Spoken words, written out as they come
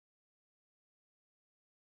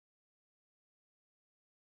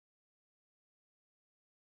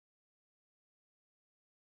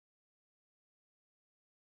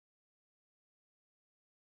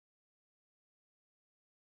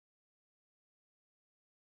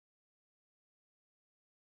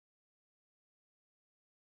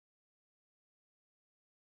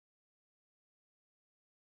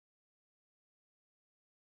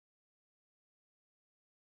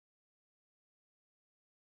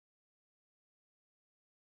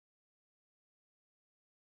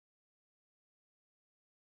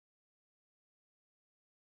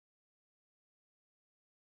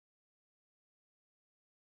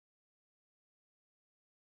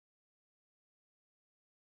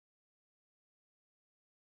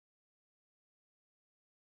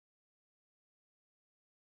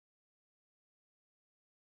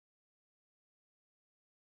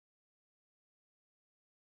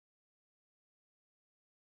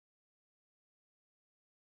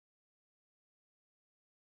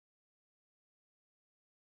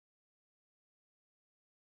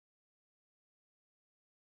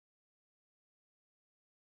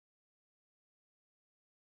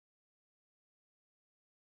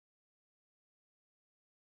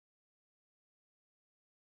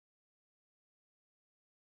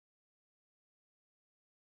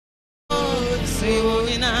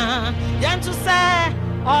to say,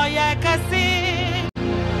 oh yeah, kasi,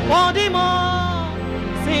 Odimo,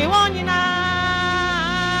 si wonina,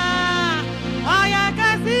 oh yeah,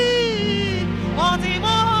 kasi,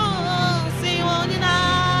 Odimo, si wonina,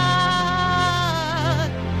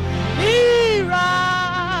 Mira,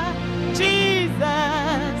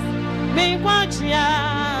 Jesus, me quachia,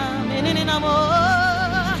 me ninamo,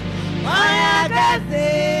 oh yeah, kasi,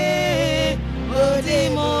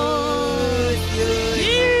 Odimo.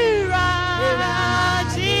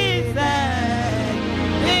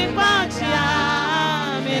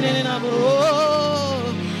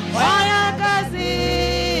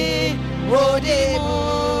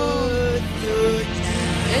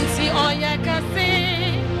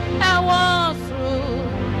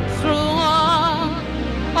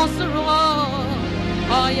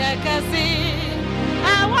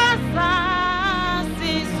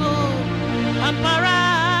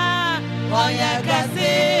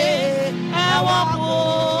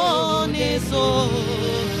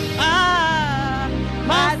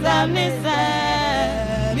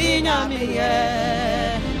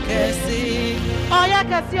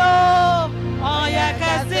 Oh yeah,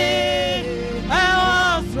 kasi,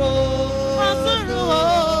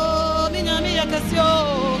 minyami kasio,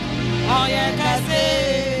 oh yeah, kasi,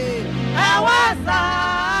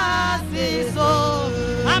 siso,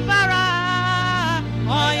 ampara,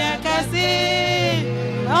 oh yeah, kasi,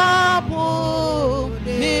 apu,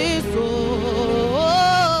 niso,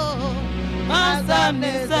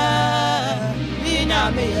 masamnesa,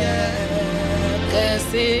 minyami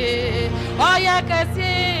kasi. Oh yeah,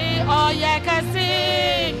 kasi, I was so, oh yeah, kasi,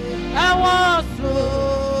 I was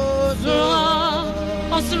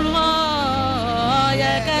so, oh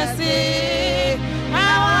yeah, kasi,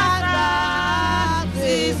 I was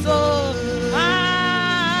so,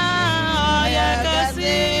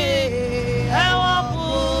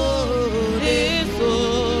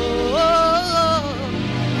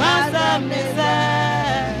 masamnesa,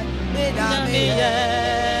 minyami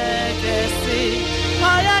kasi,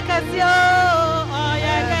 oh yeah, kasi.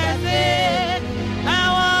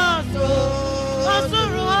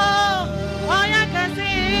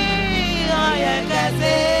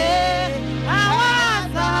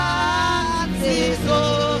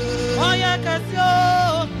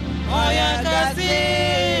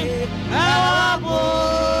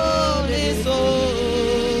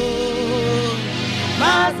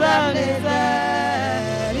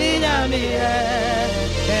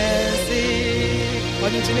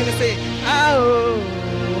 Say, oh,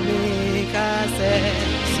 Mikase,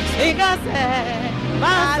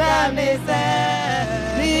 Masamese,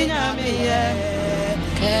 Minyamiye,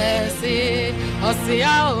 Kesi,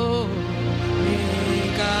 Osiao,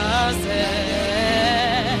 Mikase,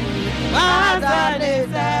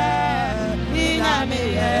 Masamese,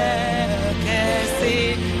 Minyamiye, Kesi,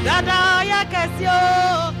 Dada, ya Kesio,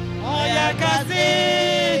 oh, ya Kasi,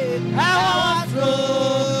 I want to.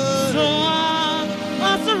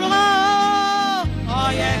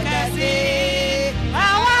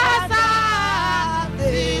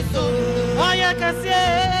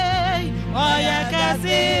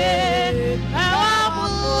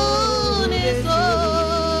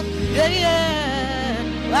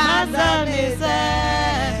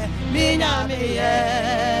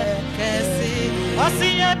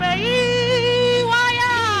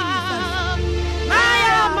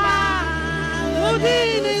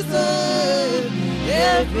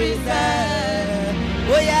 Every time,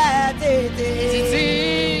 oh yeah,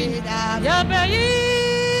 titi, ya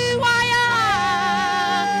bayi waya,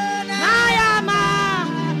 nayama,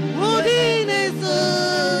 udinisu.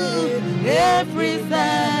 Every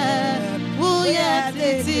time, oh yeah,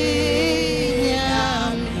 titi,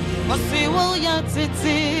 osi oh yeah,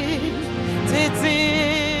 titi,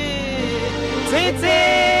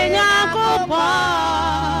 nyakopa,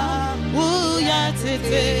 oh yeah,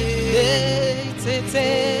 titi.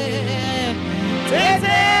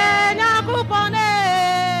 Tete nyakupone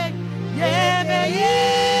yebeyi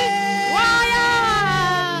waya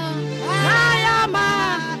ayama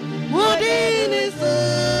udinisu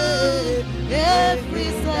every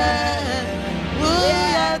say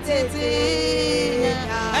uya tete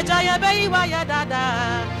aja yebeyi waya dada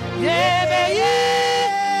yebeyi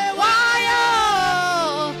waya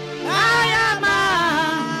ayama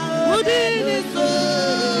udinisu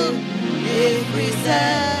every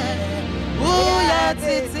say uya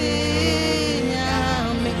tete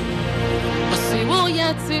nyame osi uya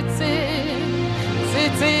tete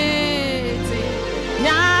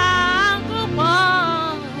nyangupo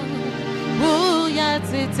uya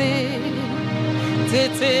tete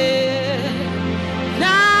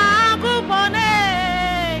nyangupo ne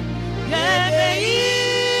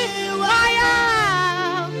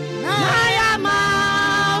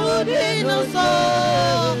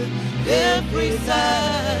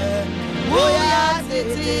freezer. Oya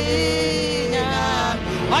titi nyame.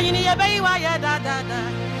 Onye ni yebe iwa ye da da da.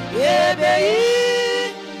 Yebe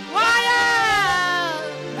iwa ye.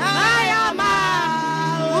 Ayama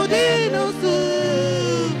udinusu.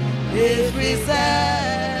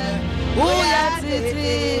 Freezer. Oya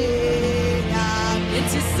titi nyame.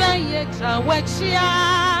 Inti sanye jawechia.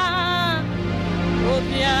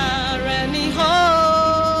 Obiara ni ho.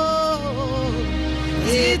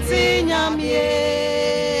 Titi nyame.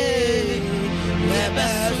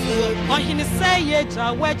 Ohini seye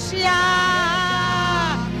jawechia.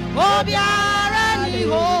 Obiara ni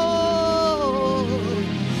ho.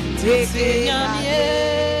 Titi nyame.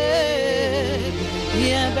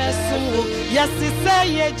 Yebesu. Yasi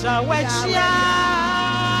seye jawechia.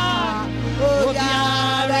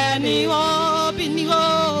 Obiara ni ho. Bini ho.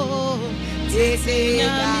 Titi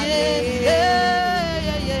nyame.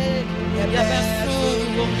 Yebesu.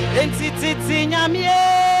 Enti titi nyame.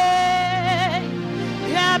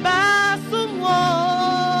 Yabasumwo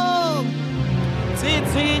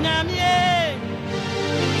titi nyamye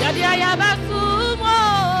yadia yabasumwo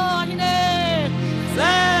hine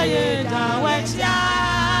saye dawechia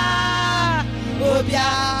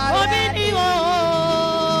obiniwo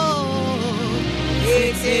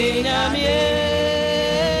titi nyamye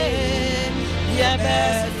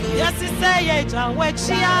yabasu yasi saye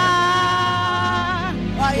dawechia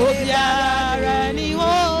obiara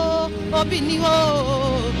niwo obiniwo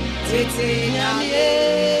titi nyamye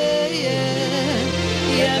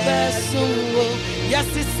yebesuwo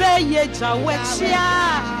yasi seye jawechia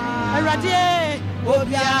arade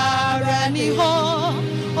obiara niho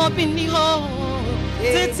obiniho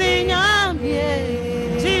titi nyamye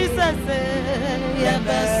Jesus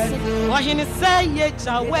yebesu ohini seye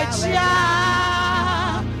jawechia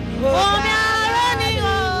obiara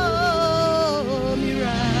niho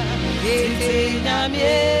mira titi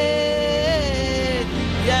nyamye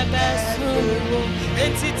Yabasunwo,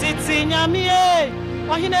 titi nyamie,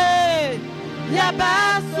 wahine.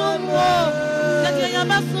 Yabasunwo,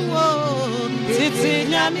 yabasunwo, titi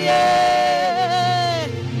nyamie.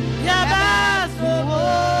 Yabasunwo,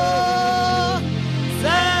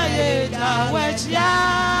 saye jawechia.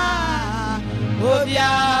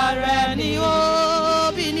 Obiara ni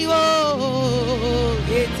obiniwo,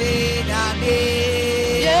 titi nyamie.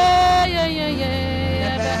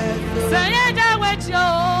 Saye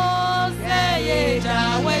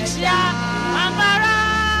jawechia, ambara,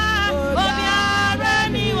 obiara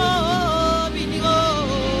ni obiniwo,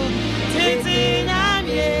 titi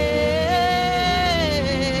nyamie.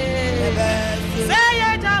 Saye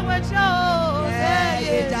jawechia,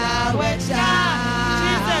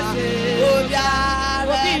 Jesus,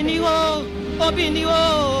 obiniwo,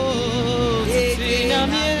 titi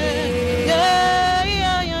nyamie.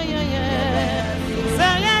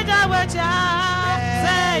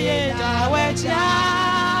 Saye jawechia,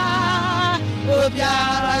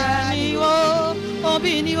 obiara niwo,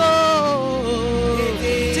 obiniwo,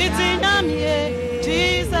 titi nyamie,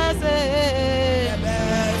 Jesus.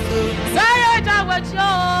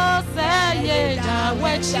 Saye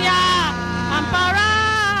jawechia, ampara,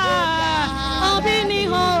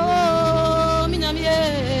 obiniwo, minyamie,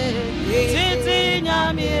 titi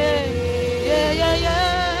nyamie,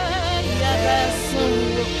 yebesu,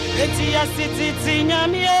 eti yasi titi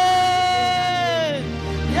nyamie.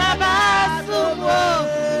 Yabasumwo,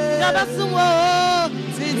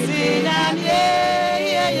 titi nyamye,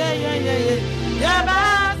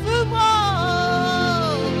 yabasumwo,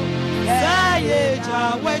 saye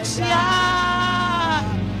jawechia,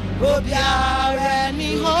 obiara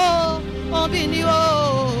niho, obiniwo,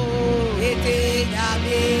 titi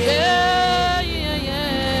nyamye,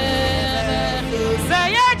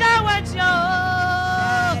 saye jawechia,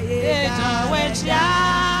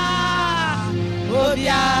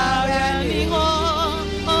 obiara niho,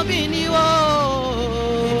 obiniwo,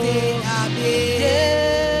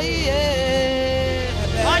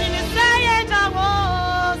 onye saye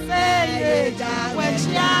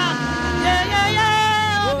jawechia,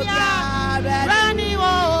 obiara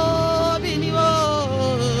niho, obiniwo,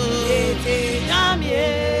 nyamye,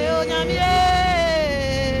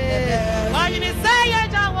 onye saye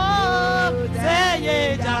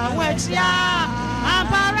jawechia,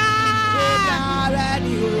 ampara.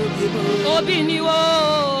 Obiniwo,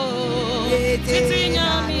 titi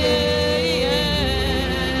nyamie.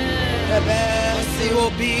 Si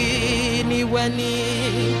obiniwe ni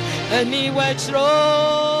eniwe chro.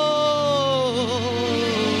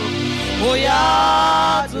 Oya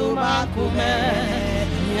tumakume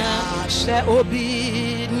nyashe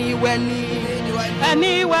obiniwe ni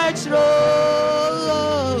eniwe chro.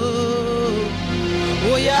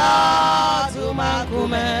 Uya to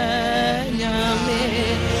makume nyame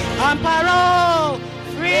amparo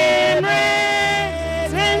free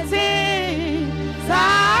senti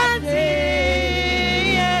santi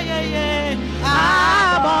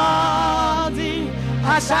abodi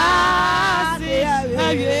ashasi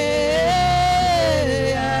aye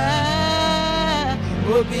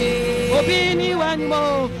obi ni wanimo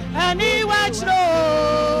ani wachro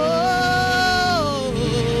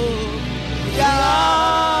ya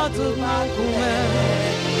to makume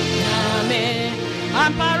nyame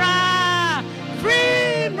ampara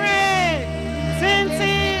free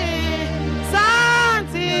senti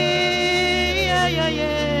santi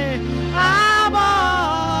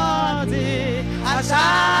abodi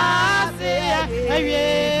ashasi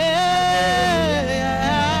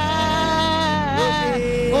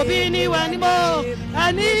obini wanimo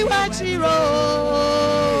ani wachiro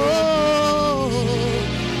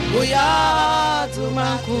uya to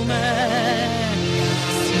makume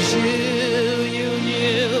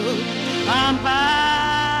you amparase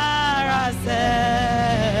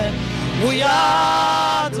uya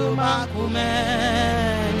to makume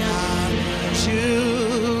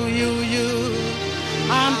you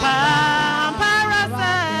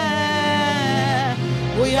amparase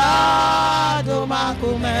uya to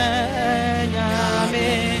makume nyame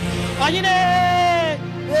anyine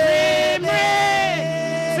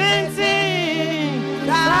sinti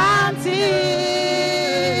santi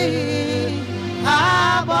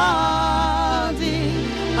abodi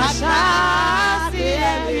ashasi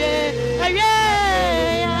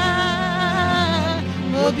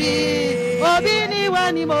obi ni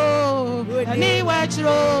wanimo ni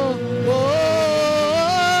wachro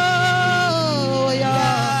ya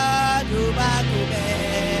do bakube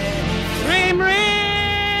rimri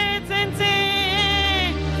tinti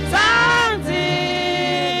santi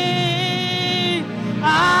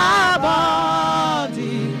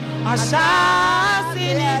abodi ashasi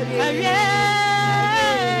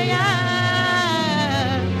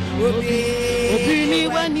obi ni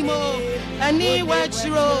wanimo ani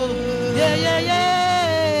wachro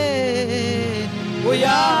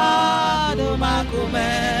uya do makume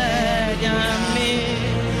nyame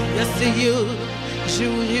yes you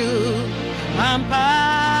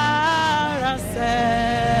amparase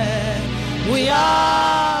uya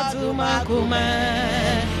do makume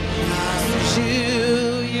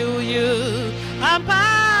you amparase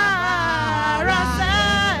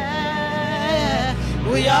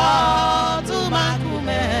uya do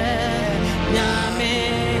makume nyame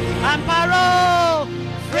amparo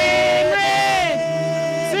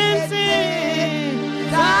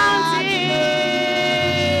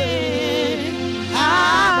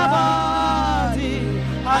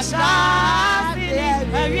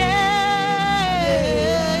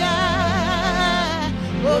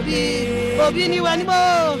obi ni wanimo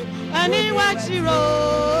ani wachiro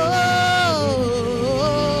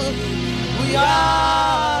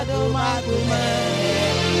uya do makume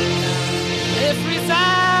free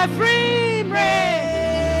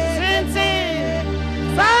senti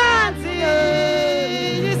santi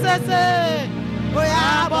Jesus oya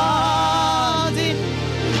bodi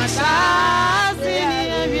ashasi ni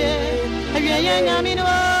awie nyamino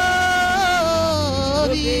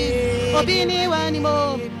obi ni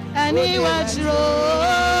wanimo ani wachro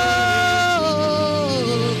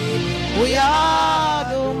uya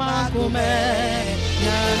do makume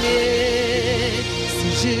nyame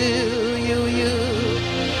you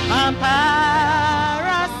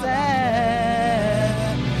amparase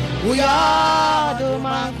uya do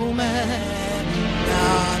makume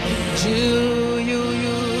nyame you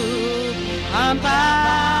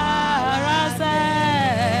amparase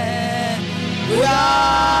uya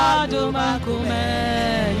do makume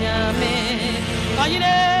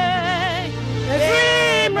anyine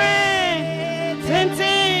free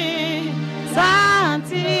senti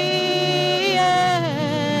santi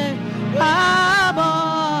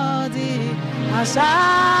abodi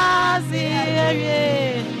ashasi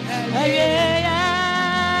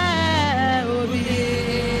obi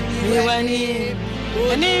wani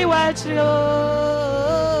ani wachro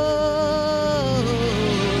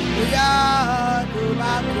uya do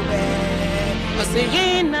makume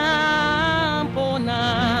osihina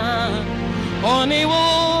Oni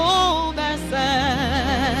wo bese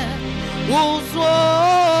uso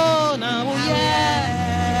na uye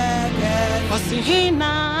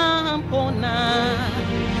Osihina mpona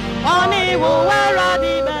Oni wo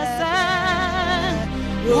waradi bese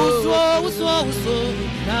uso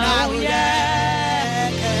na uye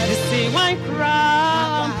Isi wine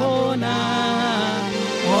crampona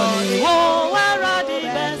Oni wo waradi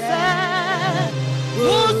bese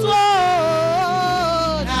uso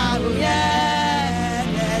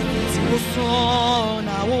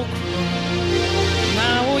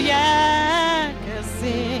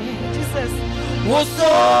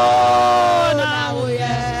Woso na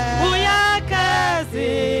uya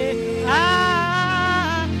kasi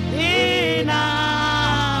ina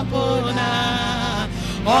pona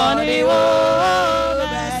oni wo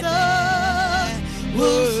beso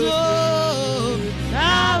woso na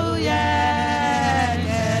uya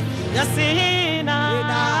yasina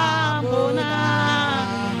pona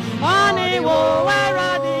oni wo wera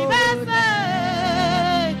di bese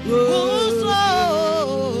woso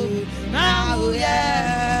na uya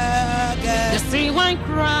yasi one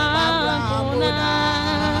crown pona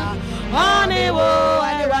oni wo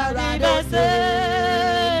wera di bese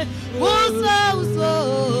woso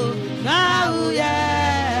na uya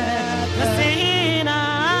yasina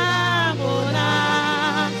pona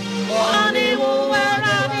oni wo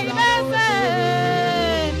wera di bese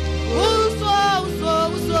woso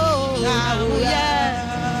na uya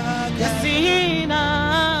yasina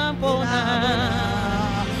pona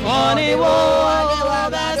oni wo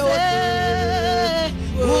bese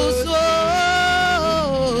woso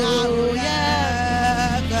na uya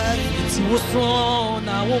ti woso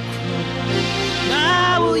na wokro na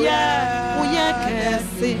uya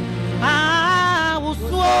kesi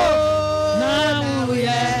woso na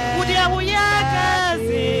uya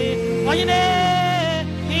kesi oyine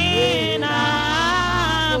ina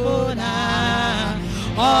bona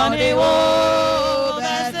oni wo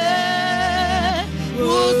bese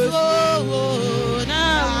woso na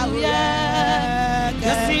uya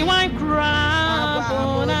kesi one crown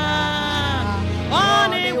bona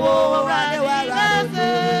oni wo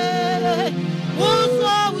bese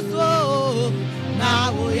woso na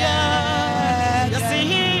uya kesi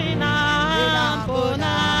na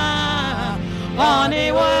bona oni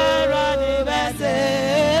wo bese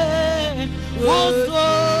woso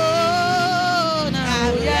na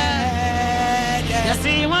uya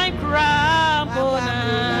kesi one crown bona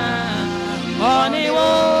oni wo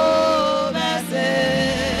bese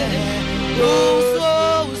woso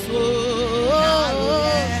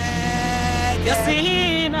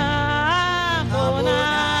yasina bona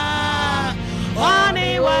oni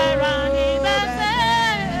wera ni bese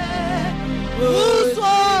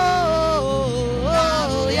woso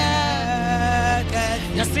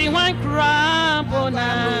yasi one crown bona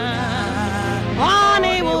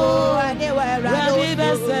oni wo wera ni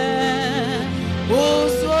bese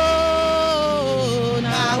woso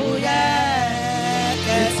na uya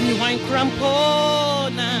kesi one crown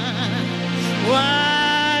bona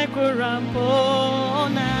why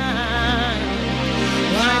rampona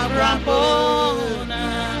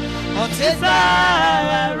otisa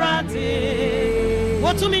rati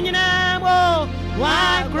wotu minyina mo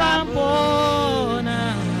why rampona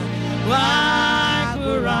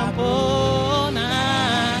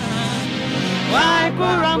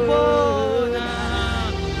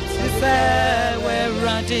otisa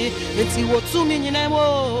rati eti wotu minyina mo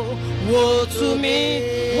wotu mi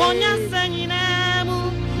wonya sanyina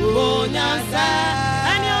Bonyasa,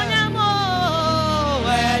 and Yonyamo,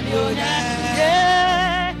 and Yonya,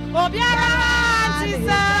 Obiara,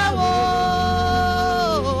 Tisawo,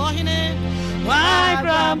 why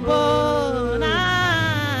Grampona,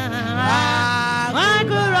 why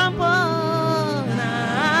Grampona,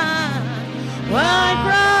 why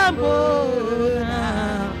Grampona,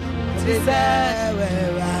 Tisawo,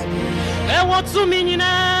 and what's to me,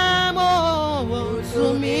 Namo, to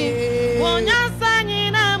me, Bonyasa.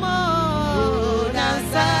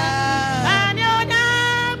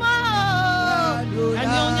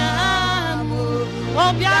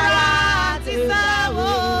 Obiara tisawo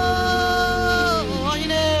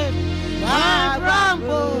oyine my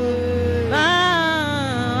grampo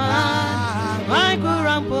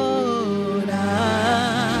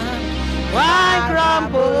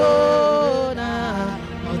na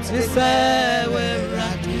otisawe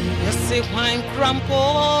radi yesi wine grampo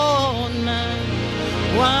na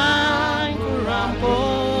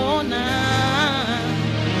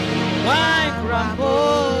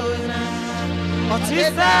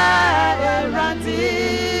Otisa erati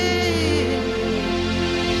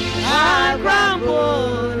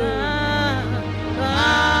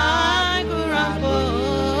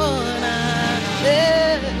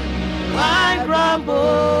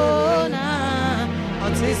agrambona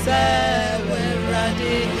Otisa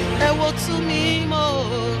erati ewo to me mo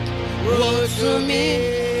wo to me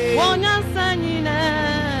wonyansa nyina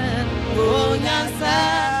wonyansa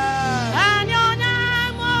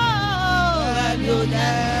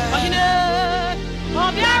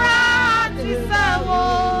Obiara tisawo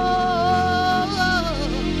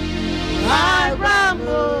I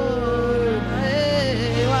rambo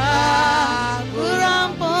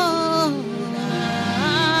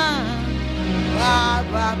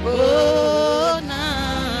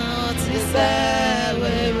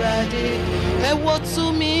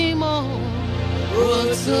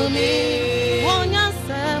Sumi wonya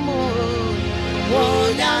semo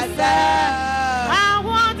wonya se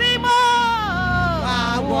awodi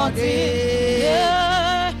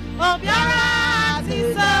obiara ti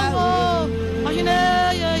semo ohine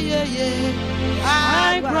ye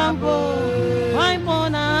I grumbo I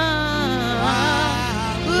bona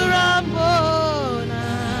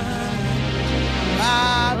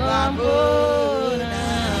grambona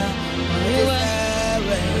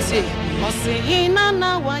see osi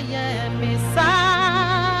inana wa ye misa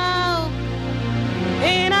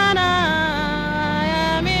inana ya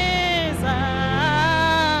misa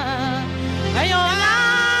ayona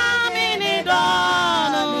mini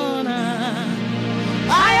donona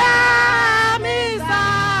aya misa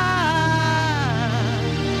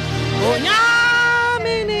onya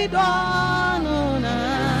mini donona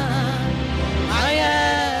aya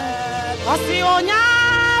osi onya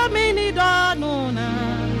mini donona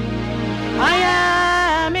aya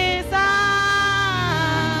misa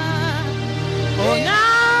onya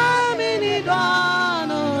mini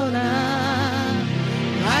donona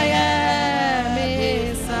aya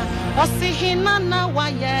misa osi hinana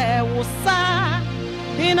waye wusa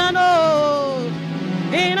inano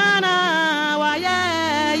inana waye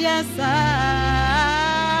yesa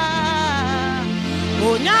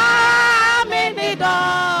onya mini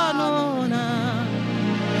donona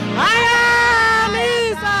aya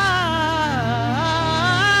misa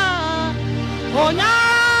onya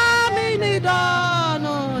mini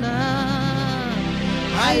donona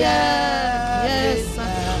aya yesa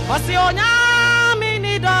osi onya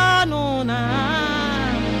mini donona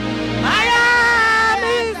aya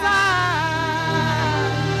misa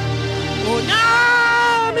onya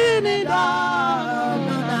mini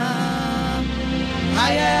donona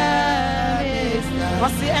aya misa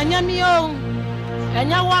osi enya mio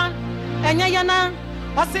enya wa enya yana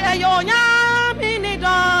osi eyonya mini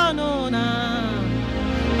donona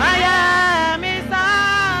aya misa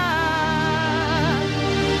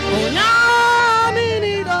onya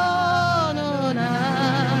mini donona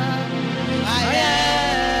aya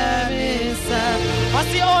misa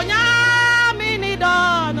osi onya mini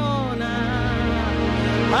donona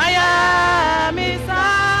aya misa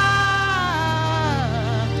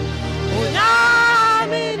onya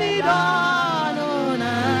mini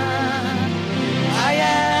donona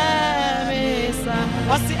aya misa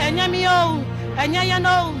osi enya mio enya ya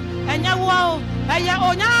no enya wo aya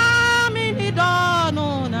onya mini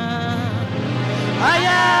donona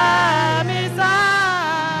aya misa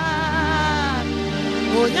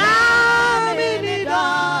onya mini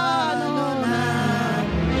donona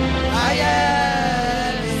aya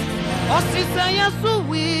osi saya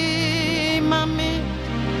suwi mami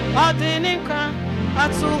odininka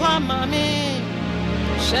atuwa mami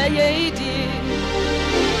sheye idi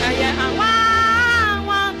aya awa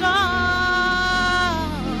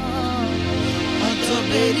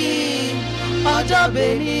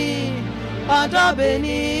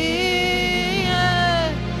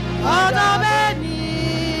Odobeni,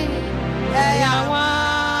 eyawa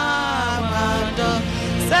wado.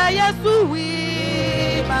 Say yes we,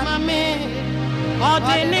 mami.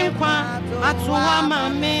 Odinikwa atuwa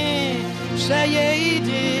mami. Sheye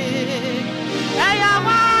idi,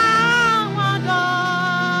 eyawa wado.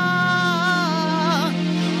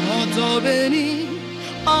 Odobeni,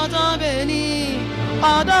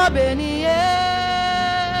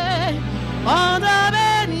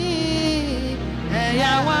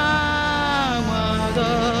 eyawa wado.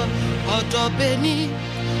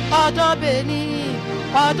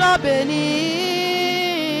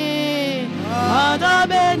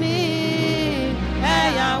 Odobeni,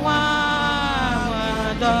 eyawa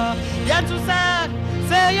wado. Yet to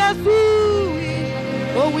say yes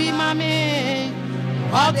oh we mami.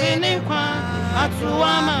 Odinikwa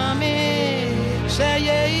atuwa mami.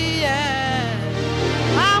 Sheye iye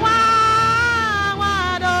awa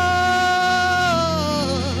wado.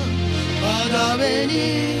 Odobeni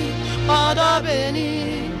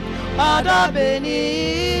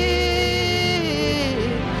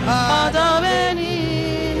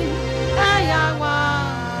ayawa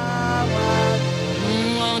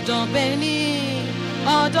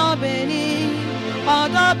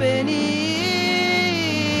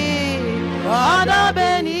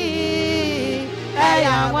odobeni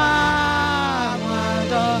ayawa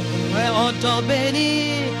wado.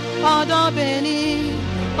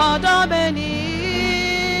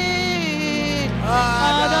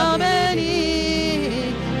 Odobeni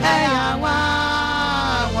ayawa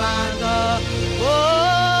wado.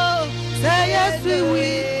 Oh, say yes we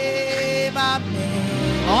mami.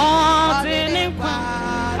 Odinikwa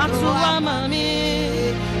atuwa mami.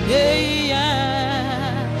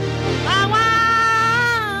 Yeah.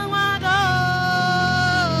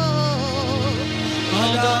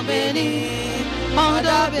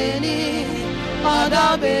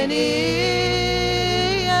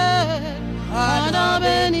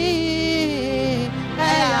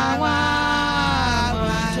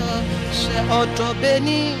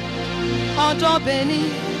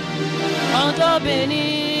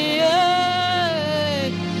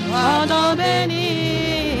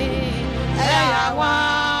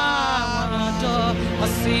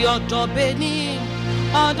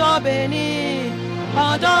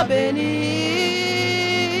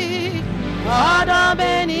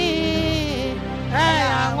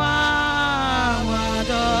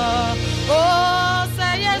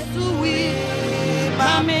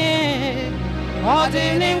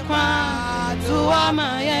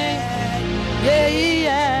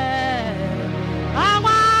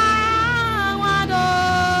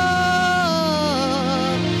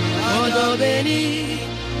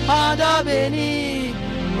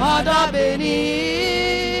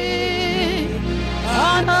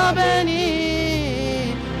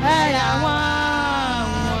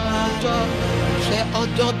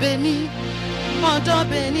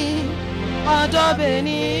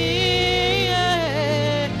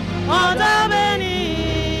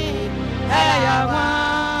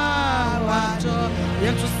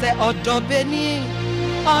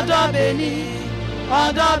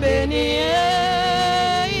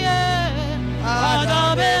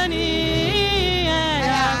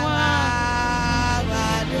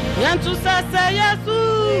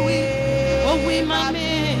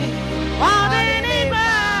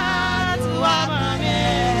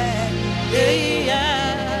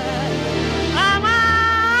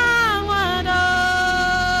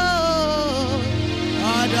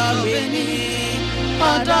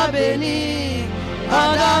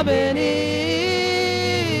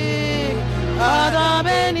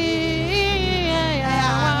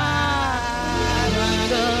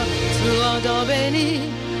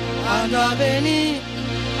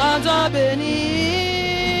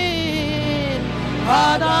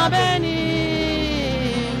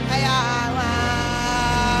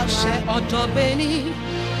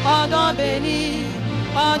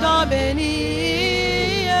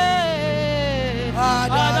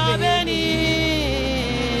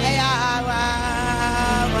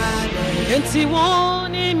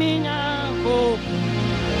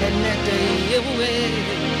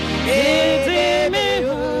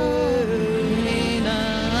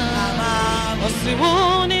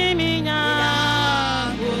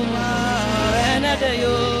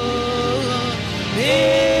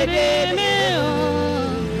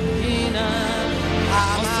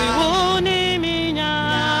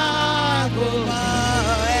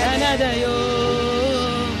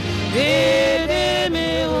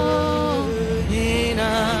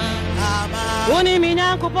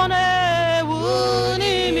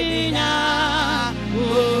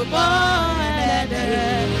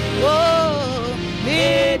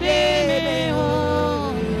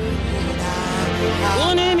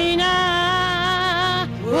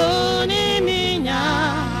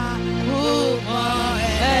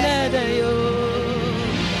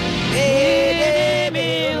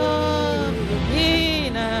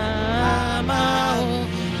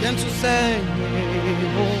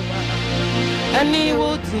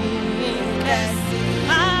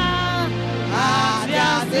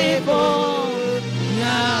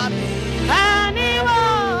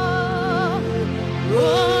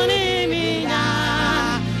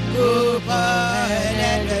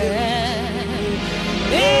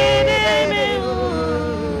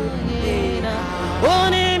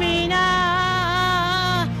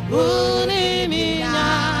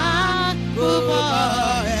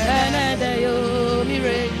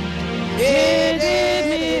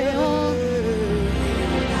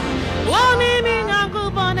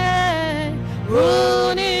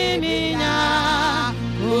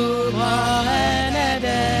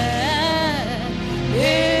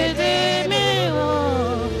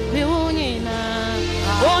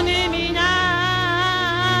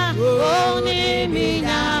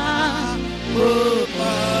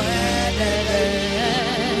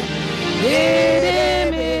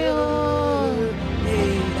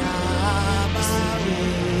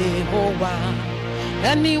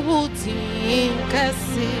 Any wooting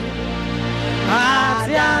kasi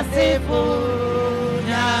Asia sefu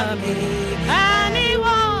nyami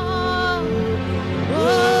anyone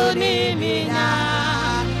uni minya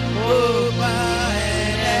oba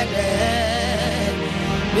ede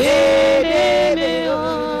bede me o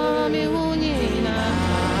mi unina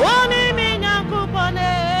uni minya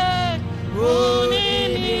kupone uni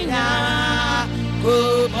minya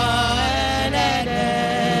kupa ede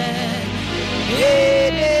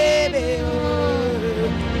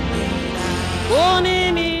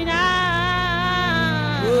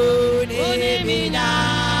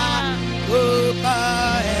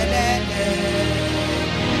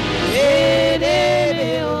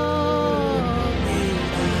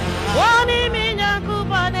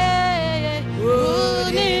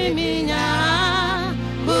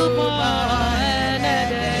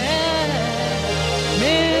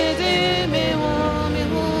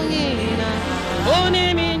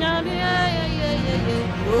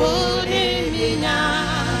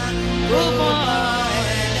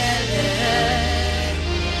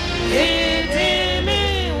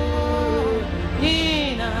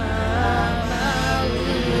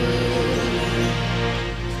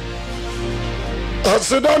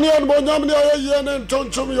Yasidonian Bonyamia Yen and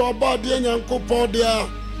Tonchum your body and Yanko dia.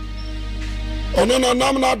 Onena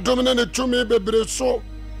namna dominant to me baby so.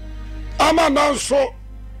 Ama now so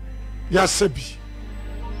Yasebi.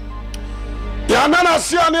 Yanana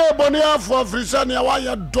Siane Bonia for Frisania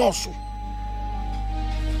wire dorsal.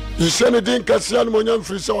 You send it in Cassian Monian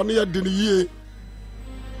Frisa near Dini.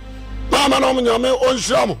 Mama no Yame on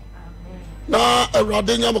Sham. Na a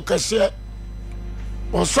Radina Mocassia.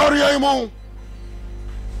 Oh, sorry, I'm on.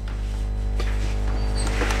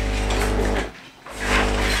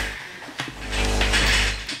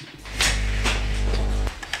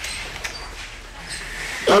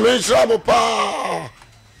 I'm in trouble, pa.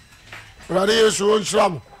 Radius won't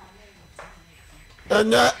trouble.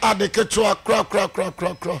 And yet, I declare to a crack.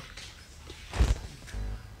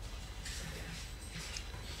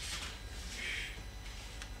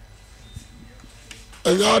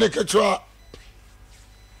 And yet, I declare to a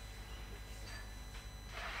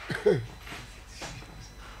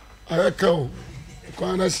I echo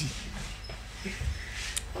Kwanasi.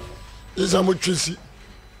 Is a muchisi.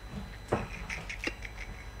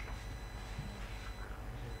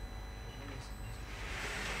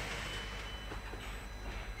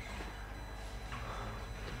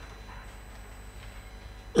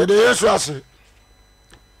 Ede Yesu ase.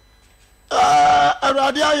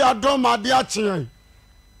 Awurade ya dom ade ache.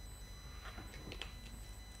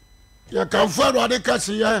 Ya kanfo Awurade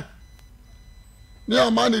kase ye. Ni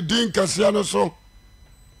amani din kase no so.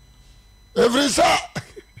 Every sa.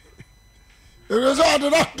 Every sa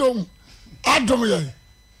adom ye.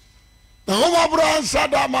 Na ho mabro ansa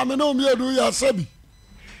da ma me no mi edu ya sabi.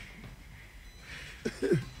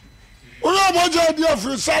 Oya moja dia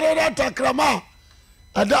fri sare da takrama.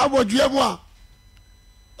 Ada abodue mu a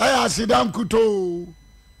aya sidam kuto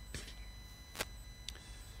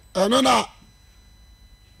anona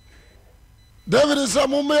David is a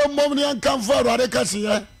mom ni ankan for Awurade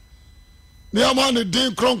kase ni amane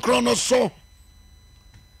din kronkron no so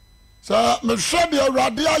sa me hwede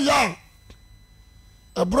Awurade aya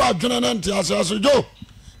ebro adwene na ntia so jo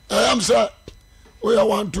am say we are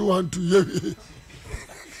 1 2 1 2 ye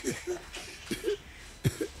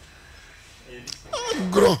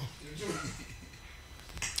Gro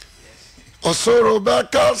Osoro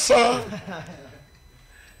bakasa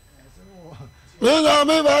Nina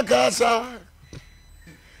me bakasa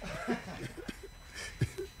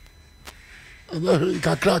Ana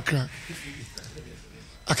kakrakra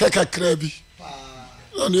Akeka krabi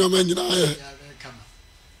Oni o menina ye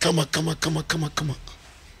Kama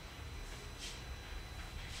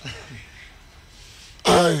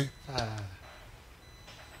Ai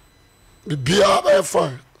Bibia by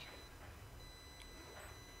fire.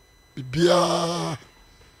 Bibia.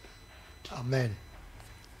 Amen.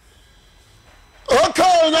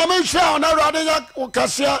 Okay, na sha na Awurade ya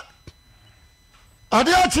okasia.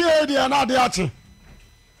 Ade achi edi na ade achi.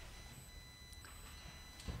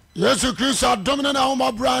 Yesu Kristo adomine na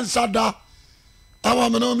homa bran sada. Awa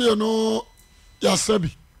me no mi no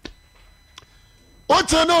yasabi. O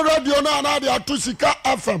cheno radio na ade atusika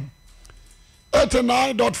FM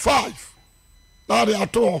 89.5. Now they are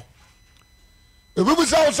told. If we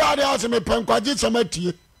was outside the house, me penkwaji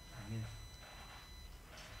samati.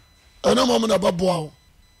 And no moment about bow.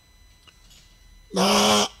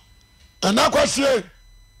 Na and Akwasi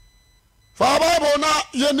Awuah na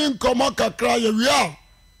yenin komo kakra ye wia.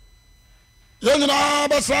 Yenina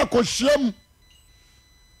basa kohyem.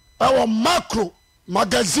 Ewo macro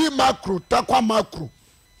magazine macro takwa macro.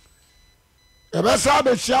 Ebesa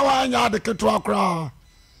be hia anya de keto akra.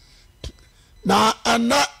 Na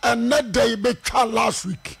and day be last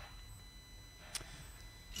week.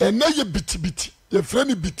 And na ye biti ye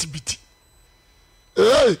friend biti.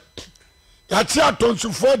 Eh ya ti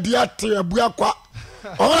atonsufo di ate abua kwa.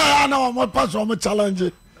 Ona ya na o mo pass o mo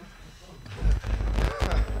challenge.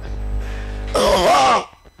 Oh,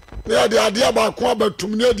 ya di ade ba kwa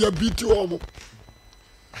batum ne de biti o mo.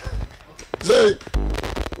 Say,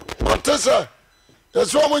 atesa,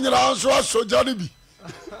 yeso mo nyina anso asoja ne bi.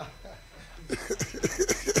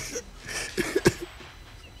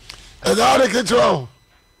 Adare ketwa.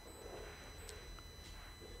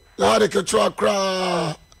 Adare ketwa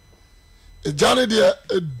kra. Ejane de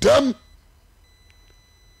dam.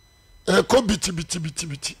 Ko biti.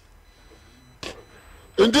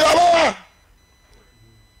 Ndi aba.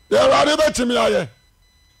 Ya rade betimi aye.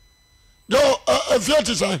 Yo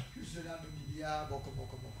afiati sai.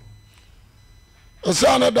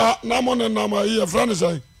 Asana da namone nama yi afrani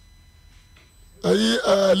sai. Ayi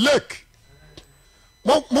lake.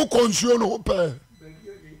 Mo konsuo no pe.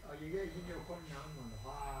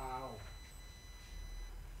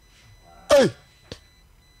 Hey,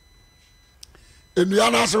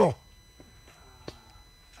 enua na so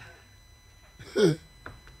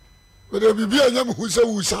But bibi anya mu se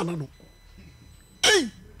wusa no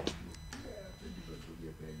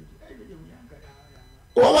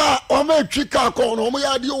Oma twika ko no mo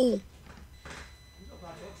ya de o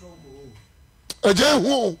eje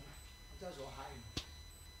hu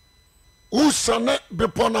usane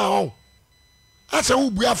bepona ho ase wo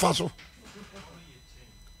bua fa so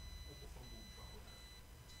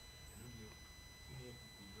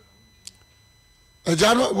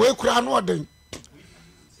ejano we kura no oden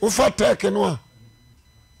wo fa tek no a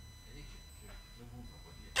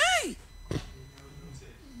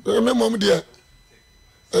me mom de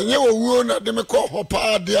enye wo wuo na de me ko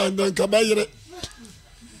hopa de an ka bayire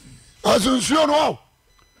asunsuo no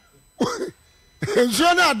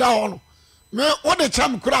nsuo na da ho no me wo de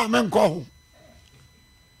cham kura me nko ho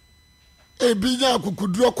ebi nya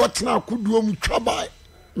kukuduro kwotena akuduo mu twabai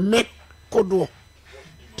me kodo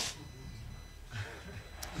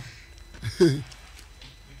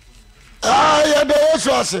ya de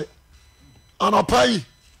yesu ase anapai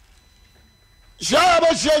sha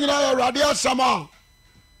ba sia nyina ya rade asama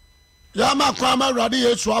ya ma kwa ma rade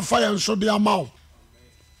yesu afa ya nso de amaw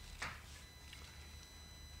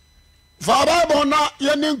fa bible na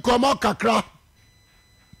ye ni nkomo kakra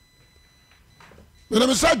when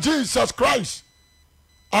we say Jesus Christ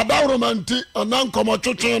adawromanti ana nkomo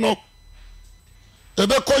twetwe no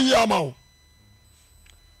ebe koyi amaw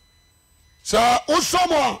sa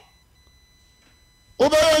usomo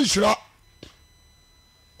obeye nshira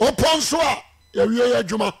oponso a ya wie ya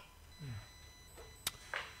djuma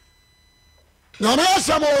nyame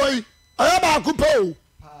asamo oi aya ba ku pe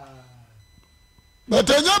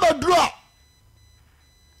betenya badru a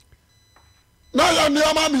na ya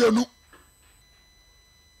niama mienu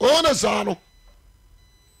ona sano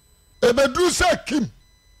ebedru se kim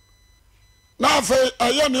na afa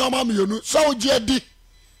aya niama mienu so oje di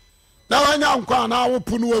na wanya nkwa na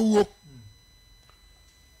awopu no awuo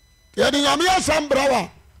ya di nyame asambrawa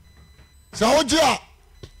sa oje a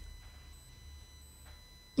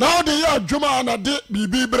na odi ya djuma na de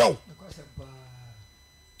bibi braw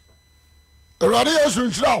Erade Yesu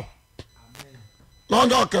nshiraw amen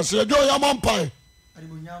na kase jo ya mampai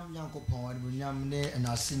adibunyam yankopon adibunyam ne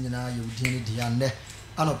enase nyina yewdin ne dia ne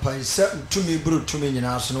anopai se tumi buru tumi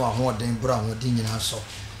nyina so no ahoden buru ahoden nyina so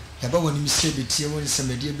yaba woni mise betie woni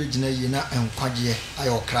semedie begina yi na enkwagye aye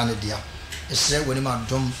okra ne dia ese woni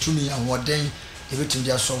madom tumi ahoden ebetum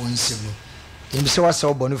dia so woni semu emise wase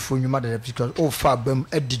obonefo nwuma da because o fa bam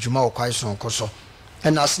adijuma okwai so nkoso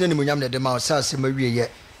enase ne munyam ne de ma sa se mawie ye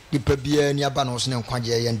dipa bia ni aba no so ne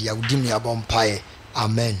nkwagye ye ndia wodim ni abom pae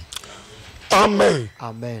amen amen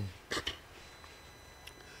amen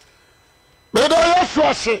medo yesu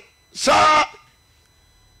ase sa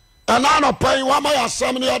anano pai wa ma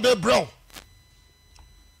yasam ne ade bro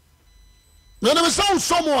menem sa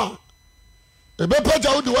usomo a ebe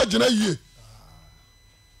paja wo de wagina yie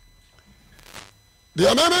de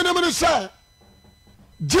ameme ne say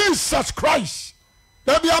Jesus Christ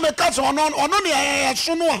da bia me ka so ono ne ya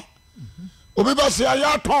so no a obi ba se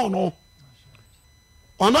ya ton no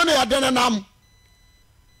ono ne ya de nam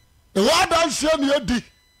e wa dan se ne edi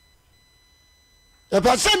e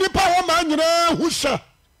pa se ni pa wo ma nyina hu hye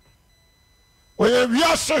o ye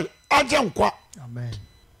wiase aje nkwa amen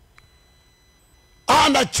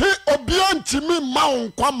ana chi obi antimi ma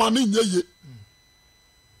nkwa ma ne nyeye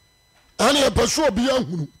ana e pa so obi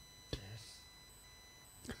ahunu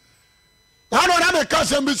ano na me ka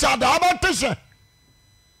se mbi sa da abatese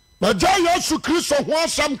ma ja Yesu Kristo ho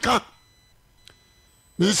asam ka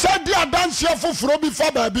ni sa di adanse afoforo bi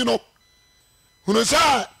fa ba bi no hunu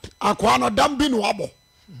sa akwa no dam bi no abo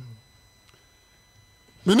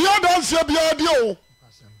mini adanse bi adi o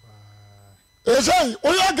ezai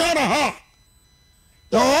o ya gana ha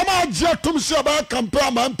ya o ma je tum se ba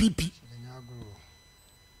campaign ma MPP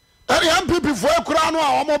eri MPP fo ekura no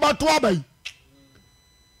a o mo bato abai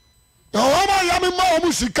ya o ma ya me ma o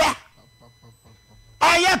musika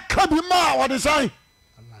aya kabi ma o de sai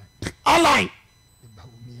align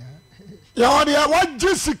ya o de wa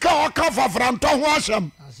jisika o ka fa franto ho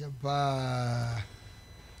asem asempa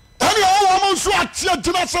eri o mo so atia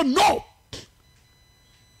gina se no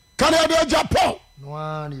kan ya de Japan no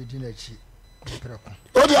an you din achi preko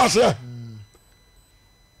o de ase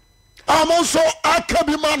amo so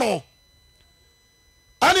akabi ma no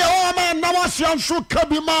ani o ma na wa sian so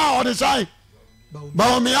kabi ma o de sai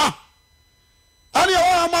ba o mia ani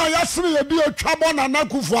o ma ya sire ye bi o twabo na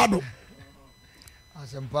nakufu ado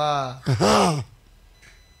asempa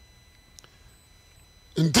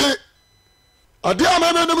nti ade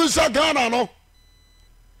ameme ne musa Ghana no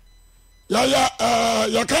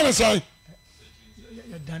You can't say.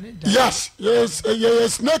 Yes,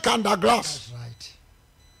 snake under glass. That's right.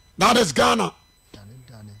 That is Ghana.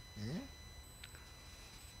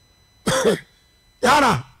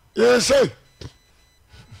 Ghana, you say.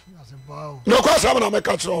 No, cause I'm gonna make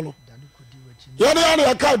a solo.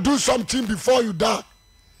 You can't do something before you die.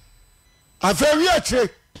 I feel we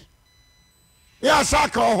yes, I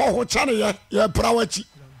call channel ya prawachi.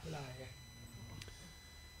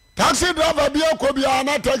 Taxi driver be a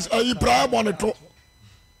Kobiana tax a prayer monitor.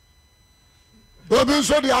 Obi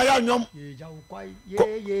so the aya nyom.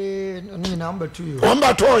 Number 2.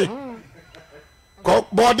 Number 2. Ko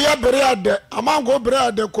body bread, amango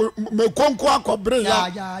bread me konko akobre ya.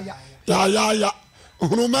 Ya.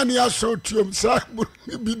 Romania so tium sa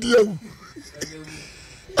bidiu.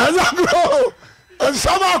 Azagro. And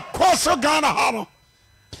some are cross Ghana Hano.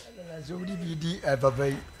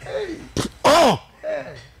 Oh,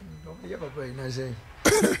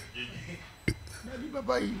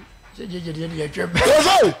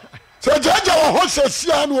 so Jaja Hossa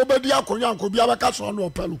Sian will be the Akoyan could be a castle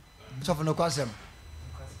or Pelu. So for no question.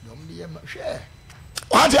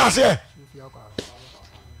 What I say?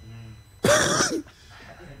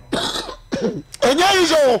 And there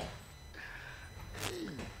is all.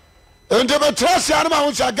 And the trust animal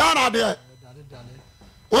which are Ghana there.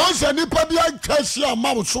 Once a nipper be a trust your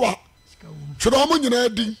mouth swap. Should I mean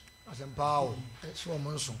anything?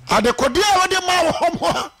 At the Kodia, the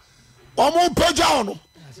mouth almost pejano.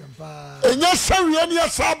 And yes, sir,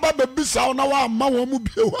 yes, Saba, the Bissau, now I'm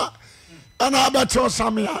Mawamubia. And I bet you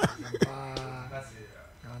Samia.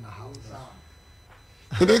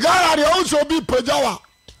 The Ghana also be Pejawa.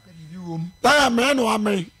 That a man or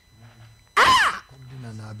me. Ah!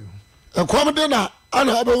 A common dinner,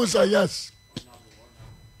 and I will say yes.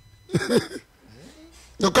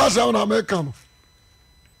 The cause I want to make come.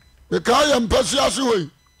 Because I am precious away.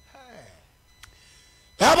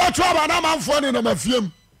 How about trouble? I'm funny in my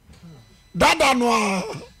film. Dada noir.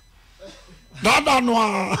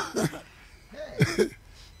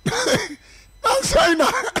 I'm saying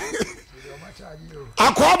that.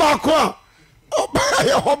 Aqua.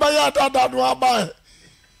 Obaya Dada noir by.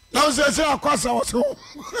 Now say Akwasi Awuah.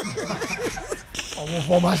 Oh,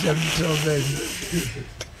 for myself, baby.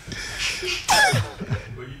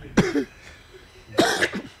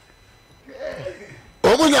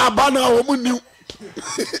 Omunya abana omuni.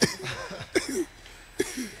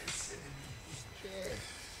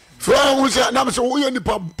 From which I am so we any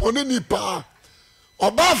nipa.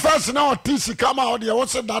 Oba first now tisi kama odi e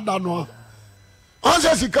wose Dada no.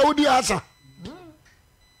 Onse sika udi asa.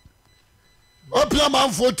 Opia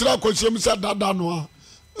manfo tra kwasiem se Dada no.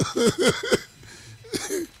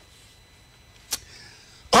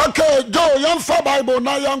 Okay, go young for Bible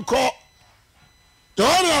na young call. You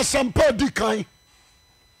only have some per decline.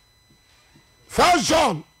 1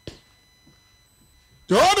 John.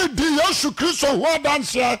 You only do Yesu Christo who are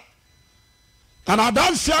dance here. And our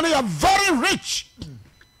dance here are very rich.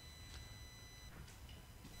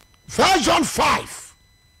 1 John 5.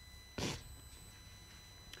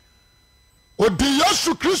 O do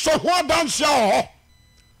Yesu Christo who are dance here.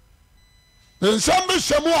 In some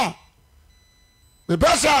Semua. The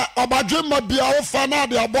best Obadrim might be our fana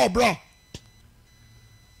de abobra.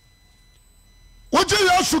 Would you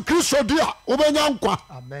Yesu Christo dear? Ubenyankwa.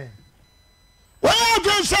 Amen. When you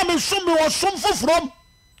do some sum was some from.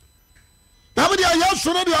 Now we are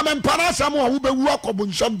Yesu no dia mempana samu a wo be wu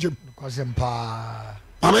akobun samjem. Because empa.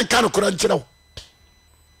 Amen kan kuranchiro.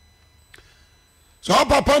 So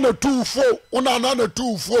papa na 2-4, una na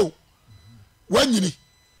 2-4. Wanyini.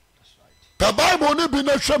 The Bible ni bi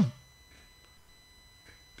na hwem.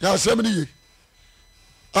 Ya semni ye.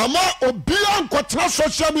 Ama obia nkwatra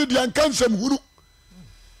social media nkansem huru.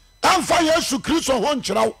 Amfa Yesu Kristo ho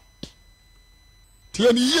nkyiraw.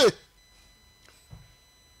 Tie ni ye.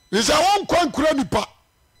 Isa won kwankura nipa.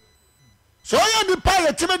 So ya nipa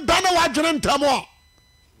ye timi dane wadwene ntamo a.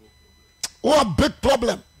 Oh, a big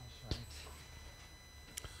problem.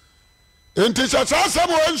 Enti sasa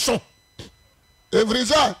mo enso. Every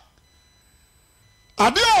day.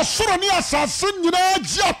 Ade osoro ni asase nyina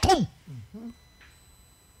gi atom.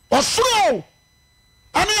 Osoro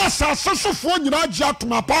ani asase sofo nyina gi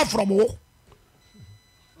atom apart from wo.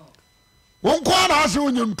 Won kwa na ase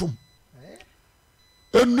onyintum.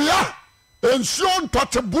 Enua ensuo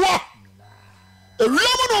ntoteboa.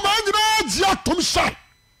 Ewiam no ma nyina gi atom sai.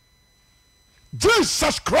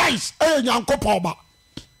 Jesus Christ nyankopon ba.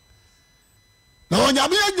 Na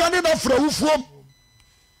onyame nyane na fra wufuom.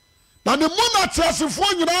 Na ne muna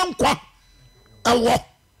tiasefo nyina nkwa ewo.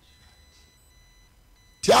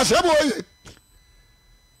 Tiasebo ye.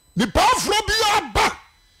 nipa afro bi aba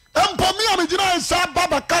empomi amegina ensa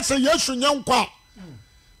baba ka se Yesu nyankwa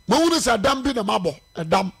mo wunu se dam bi na mabo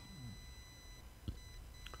edam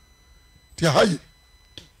ti hayi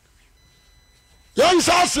yan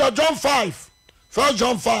sa John 5 1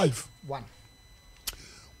 John 5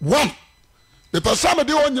 1 the person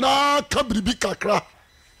de onyina ka biribi kakra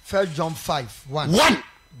 1 John 5 1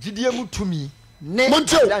 gidie mu tumi ne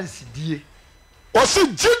dance die o se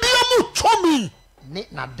gidie mu tumi ne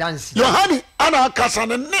na dance Yohani ana akasa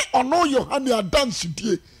ne ono Yohani a dance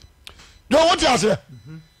die do what you say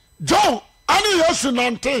John ani Yesu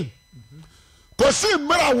nante ko si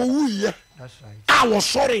mera wo wuye that's right I was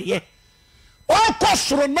sorry ye o ko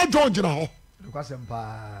soro na John gina ho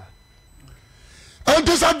kwasempa and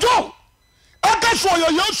this a John aka so yo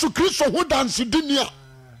Yesu Kristo ho dance di ni a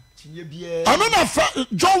tinye bie amena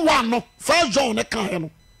John 1 no 1 John ne kan he no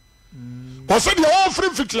o se de o free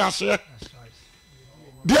fit ase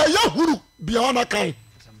de ya huru bia ona kan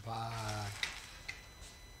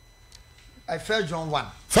I 1 John 1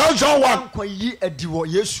 1 John 1 kwa yi adiwo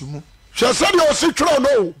Yesu mu hwe se de o si twro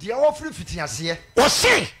no de wo free fitiase o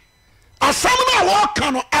se asam na wo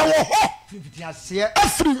kan no e wo ho fitiase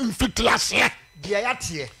afri mfitiase de ya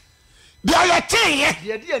te de ya te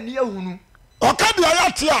ye de ani ahunu o ka de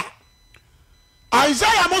ya te a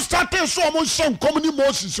Isaiah mo start so mo shen komni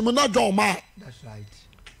Moses mo na John ma that's right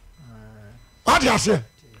what you say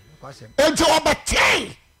enti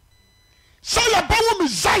obate say ya bawo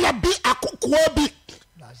Messiah bi akokoa bi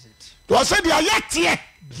that's it to say de ya te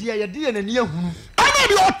de ani ahunu ana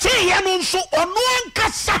de o te ye no nso ono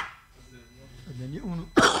ankasa ani ahunu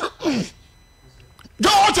jo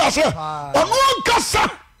what you say ono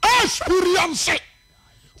ankasa experience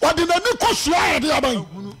what de nani ko soa de aban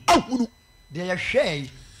ahunu de ya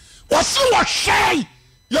hwei wasi wa hwei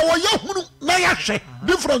ya wo yahunu na ya hwe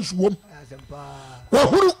difference wom wa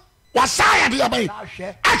huru wasaya de aban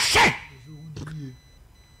ahwe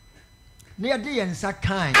ne ya de yensa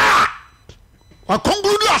kan wa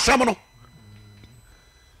conclude asem no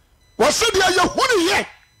wasi de yahunu ye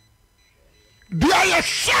de ya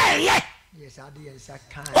hwe ye yes ade yensa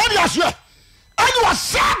kan what you say ani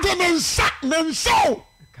wasa de nensa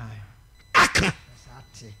kan aka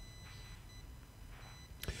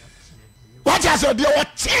what you say de o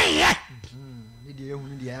tie ne de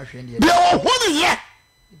ehunu de ya hwe de o hunu ye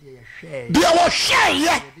de o hwe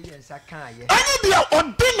ye de yensa kan ye ani de o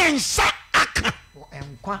de nensa aka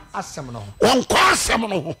enkwa asem no wonkwa asem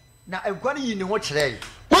no na enkwa ni ni ho kire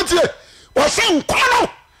wotie o se nkwa no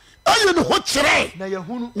ayi ne ho kire na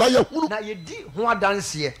yahunu na yedi ho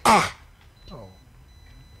adanse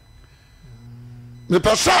me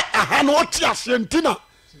pesa aha no oti asentina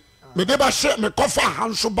me de ba se me kofa aha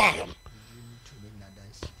nso ba yo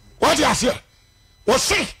what you say o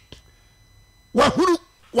se wa huru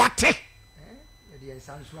wate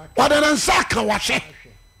wa de nsa ka wa hwe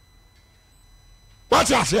what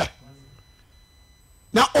you say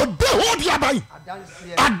na ode ho dia bai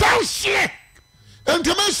adanse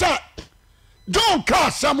enti say John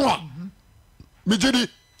ka samwa mijidi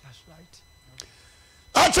that's right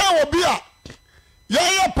acha obi a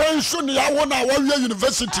ya pension ya wo na wo wie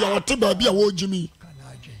university a wote ba bi a wo jimi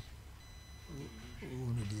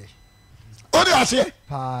o de ase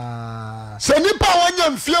pa se nipa wanya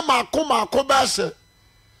mfie mako ba se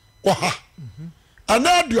wo ha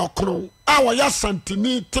ana de okro a wo ya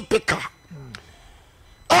santini typical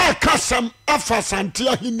kasam afa santi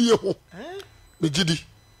ahini ho megidi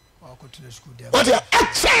what ya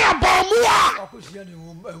acha ba mu a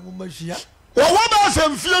wo ba se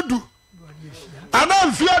mfie du ana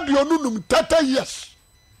mfie aduonu num 30 years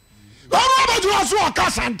oro ba ju aso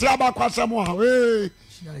aka santi abakwasem ha we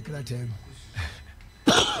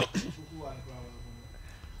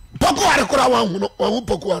pokuare kura wa hu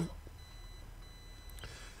pokuare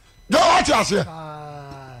do what you say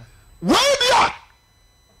when dia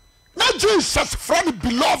na Jesus friend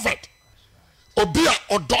beloved obia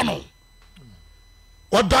odono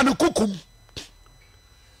odane kukum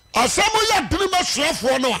asamo ya dinima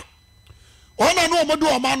suafo no a ona no omodo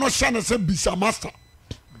o ma no hye ne se bisa master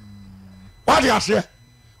what you say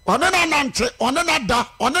ona na nante ona na da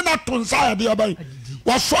ona na tonsa ya de abai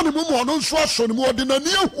wa so ne mu mo no so so ne mu odinani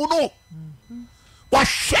ehu no wa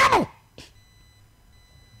hye no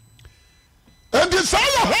and this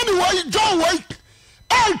ay anyway John way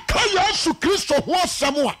ay ka Yesu Kristo ho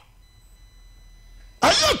asemo a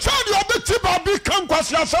ayi tell you obeti ba bi kan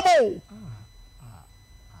kwasi asemo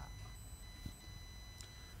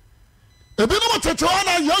ebi no tete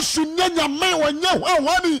ona Yesu nyanya me wanya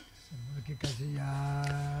hwani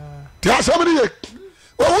ti asemo ni ye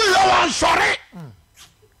o wi ya wan sore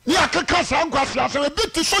ni akeka sa Akwasi ase be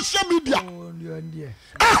ti social media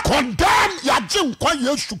a condemn ya jinkwa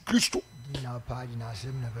Yesu Kristo na page na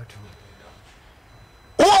asem na beto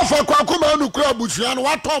o fa kwa kuma anu kura busia no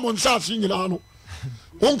wato mo nsa ase nyina no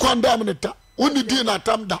won condemn ne ta woni di na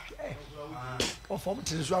tam da o fom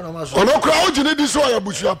tin so na ma so ono kura o gine di so ya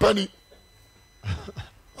busia pani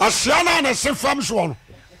asiana na se fam so no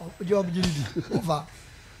o job gine di o fa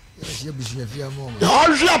ya busia fia mo ya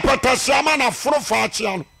ajia patasiama na foro fa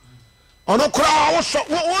achia no ono kura wo so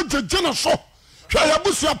wo gine so hwa ya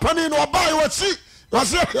busia pani no obai wasi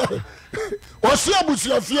wasi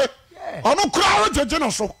abusia fie ono kura wo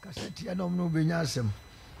gine so kaseti ya no no benya asem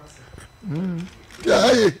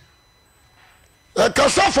yeah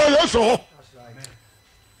kasa for Yesu ho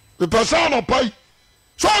the person no pai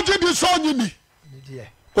so di so nyini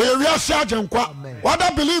o ye wi ase agenkwa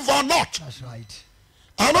whether believe or not. That's right.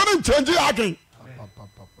 I don't change again.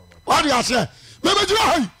 What do you say? Maybe you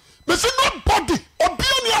are. Me say nobody. Obi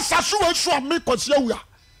ani asasu we so am me kwasi awua.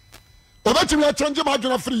 Obeti me change my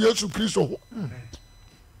journal free Yesu Kristo ho.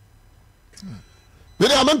 Me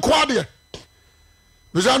dey am kwa de.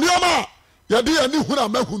 Me say nioma ya de ani huna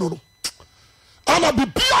mahunu no. Ana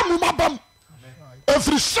bibia mu mabam.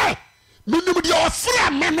 Every say minim de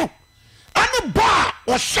ofra me no. Ani ba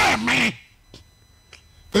o share me.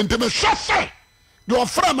 Ente me shafe. Your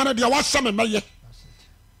friend man de wasame meye.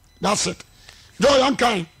 That's it. Joy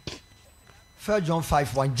ankan. 1 John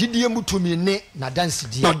 5:1 gidie mutumi ne na dance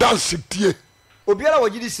die. Na dance die. Obiara wo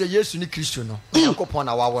gidi se Yesu ni Kristo no. Yakopon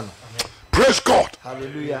na wawo no. Praise God.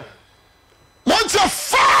 Hallelujah. Once a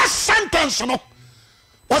first sentence no.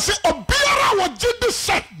 Was it obiara wo gidi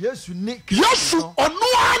se Yesu ni Yesu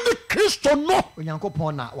ono ani Kristo no.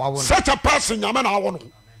 Yakopon na wawo no. Such a person nyame na wawo no.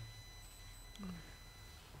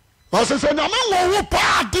 Ose se nyame wo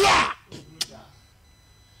pa dia.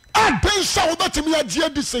 Aden sa obetimi agie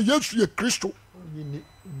di se Yesu ye Kristo.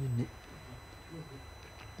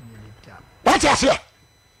 What you say?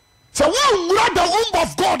 So we are the womb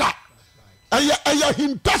of God. Aya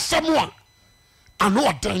hinta someone. Ano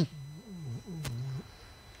aden.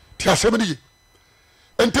 Ti asemani.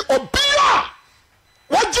 Enti obia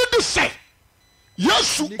waje di se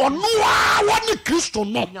Yesu ono a woni Kristo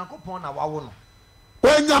no. Yakopon na wawo no.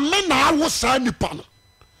 Wenyame na awo sa nipa no.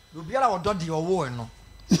 Obiara odode owo no.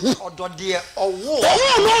 Odode owo.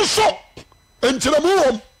 Owo no so. Entiremu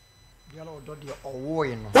wom. Obiara odode owo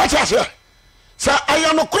no. What you say? Sa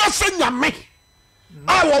aya no kura se nyame.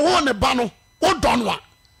 A wo ne ba no, wo don wa.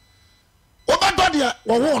 Wo ba dode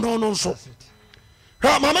wo no so.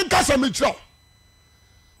 Ha ma men kasa me kiro.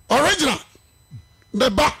 Original. The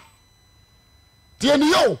ba. Tieni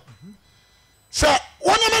yo. Sa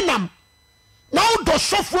wona nam. Now the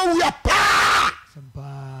software we are pa.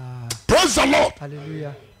 Praise the Lord.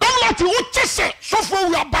 Hallelujah. Don't let you just say software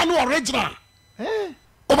we are banu original.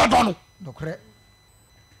 Obadonu. Dokre.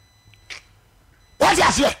 What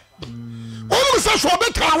you say? Onu say so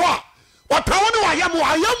be kawa. What tawoni wa yamu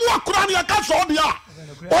akura ni aka so dia.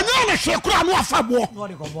 Onye na hwe kura no afabo. No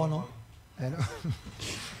de kombo no.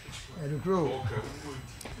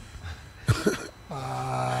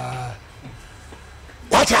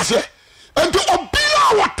 What you say? And to obey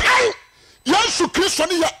our time, Yesu Kristo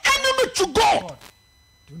ni your enemy to God.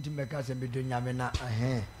 Don't make us be doing yamena.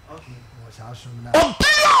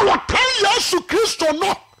 Obey our time, Yesu Kristo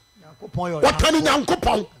no. What time in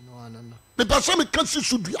Yankopon? The person me can see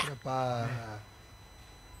should be. The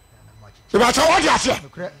matter what you say.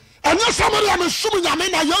 And yes, somebody am assuming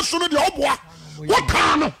yamena Yesu no the obwa. What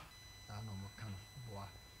time?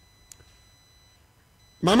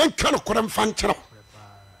 Mama can ko fan chero.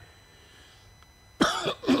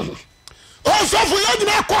 Oh, so for you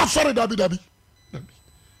na ko sorry dabi.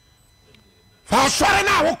 Fa sorry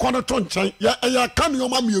na wo kono to nchen ya kan yo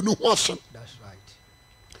ma mienu ho asem. That's right.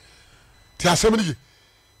 Ti asem ni.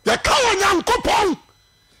 Ya ka Onyankopon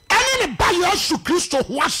ani ne ba Yesu Kristo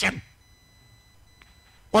ho asem.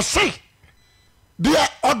 O say de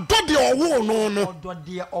odo de owo no no. Odo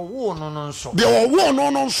de owo no no nso. De owo no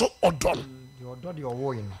no nso odo. De odo de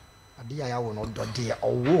owo yi no. Ade ya wo no odo de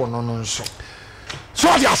owo no no nso. So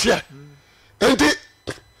what you say? Enti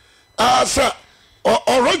sir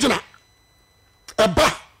original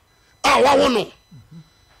eba wawo no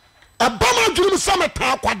eba ma dwum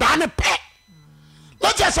sameta akwada ne pe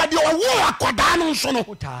na je say de owo akwada no nso no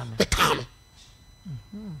etam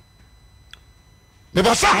ne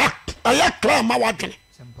ba sa aya kra ma wadwene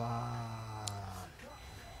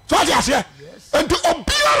so what you say? Enti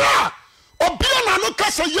obiara no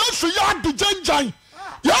kasa Yesu ya de janjan.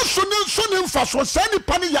 Yes, so name for so send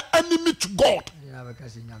pani your enemy to God.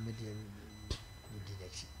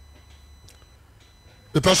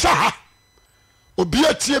 ipesa ha obi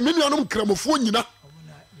atie me nuanom kramofo nyina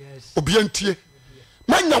obi antie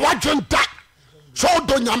manya wagenta so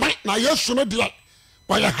do nyame na Yesu no de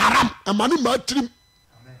why haram amanu matrim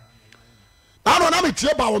na me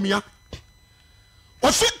tie ba wo mia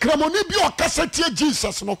o se kramoni bi o kasa tie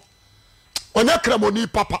Jesus no onya kramoni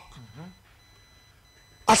papa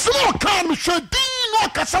asemo kan me hwe din no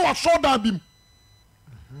kasa wa so da bim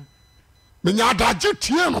me nya daje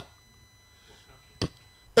tie no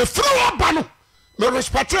efro wa ba no me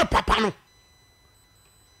respect papa no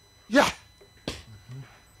yeah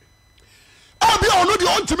abi ono de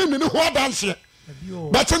on timi ne ho dance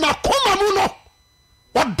but na koma mu no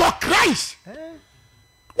what do Christ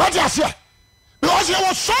what you say because there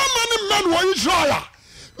were so many men who Israel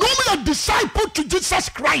no me a disciple to Jesus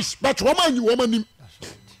Christ but woman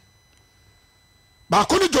ba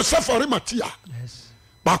ko ni Joseph Arimathea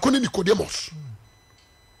ba ko ni Nicodemus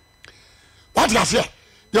what you say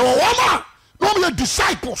there were woman no me a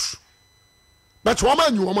disciples but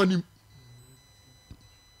woman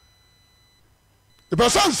the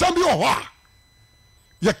person sambi o ho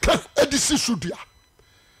ye can edisi sudia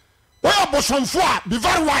why abosomfo a be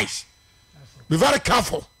very wise be very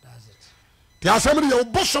careful the assembly your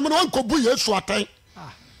bosom no anko bu Yesu atan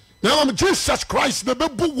now Jesus Christ the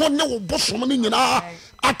bebu won ne wo bosom no nyina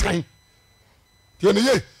atan ye ne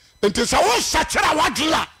ye enti sa wo sachira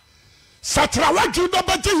wadla sachira wadju do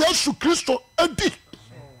be Yesu Kristo edi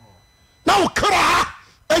na wo kra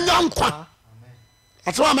enya nkwa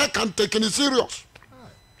that's why I can't take it serious.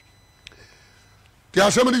 The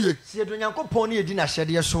assembly ye see do Nyankopon ne yedi na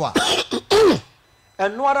hyede so a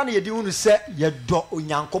eno ara na yedi hunu se ye do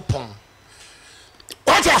Onyankopon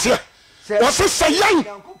what you say what say yan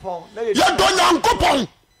Nyankopon ye do Nyankopon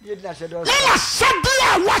yedi na hyede so na hyede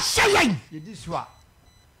a wa say yedi so a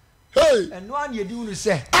hey eno ara na yedi hunu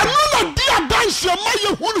se anu na dia dance ma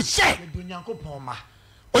ye hunu se ye do Nyankopon ma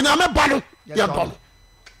onyame ba no ye do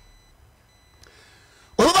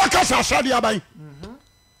oba ka sa hyede aban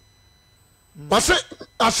wase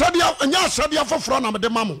asadia anya asadia foforo na mede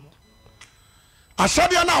mamo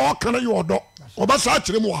asadia na wo kan ye odo obasa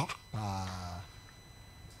akire mu ha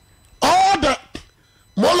all the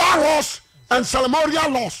moral laws and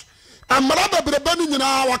ceremonial laws amara bebrebe ni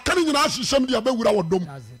nyina wa kan nyina hyehyem dia bewura wodom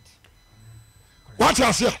what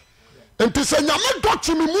you say enti se nyame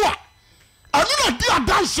dochi mi mu a anu na dia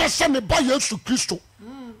dance se ne ba Yesu Kristo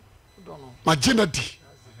magina di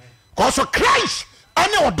cause Christ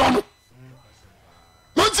ane odono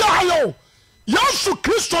Nti ayo Yesu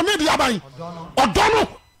Kristo ne dia ban odono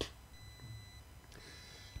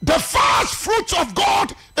the first fruit of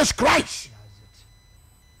God is Christ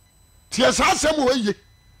tia sa sem wo ye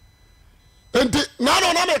enti na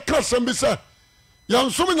no na me krasem bi se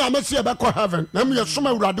yansum nyame se e be ko heaven na me yesum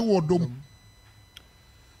awurade wo dom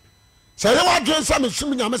se ye wa dwen sa me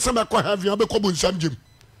sum nyame se be ko heaven be ko bonsam jim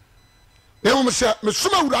na mo se me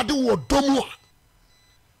sum awurade wo dom a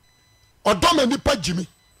odom nipa jimi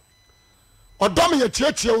odom ye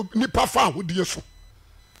tietie nipa fa ahodie so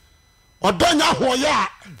odonya hoye a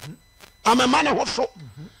amema ne ho so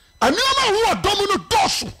anioma ho odom no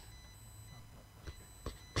doso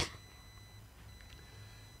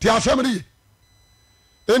ti afemri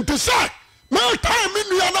enti se me time mi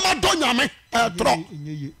nua na madonya me etro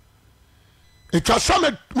etwa se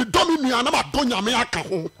me dom nua na madonya me aka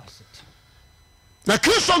ho na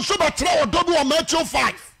Christian so betre odom o Matthew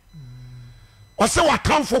 5 wase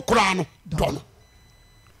watamfo kura no dono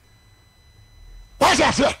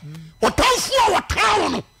wase se watamfo a watawo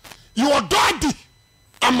no your daddy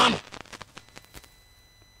amano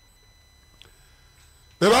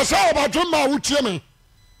eba sa obadwuma wutie me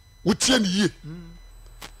wutie ne ye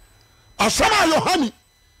asama Yohani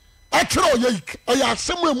akiro ye oya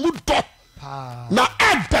asem emu do na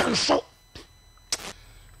edenso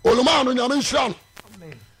oluma no nyame nhira no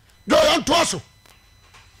do yanto aso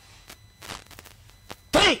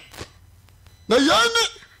na yani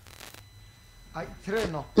ai tre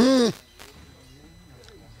no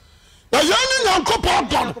na yani Nyankopon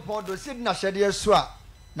don Nyankopon do se na hyede so a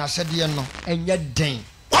na hyede no enye den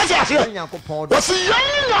what's that Nyankopon do what's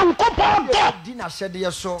yani Nyankopon do di na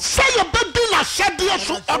hyede so say you be di na hyede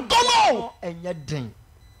so odono enye den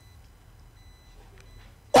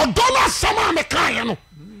odono sama me kan no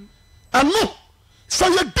anu say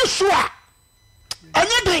you di so a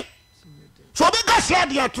enye den so be ga say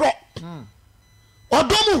dia tro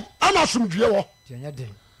odomu ana sumdue wo enye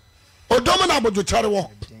den odomu na bojochare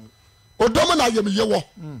wo odomu na yemiye wo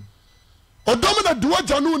odomu na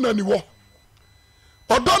duwajanu na ni wo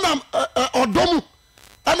odomu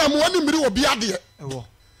ana mo ani miri obi ade ewo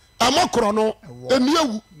amokro no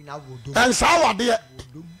eniawu and sawa de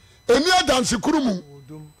eni adanse kurumu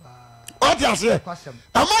what you say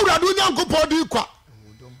amawra do nyankopɔ di kwa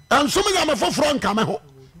enso me nyame foforo nka me ho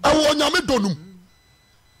ewo nyame donum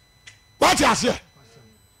what you say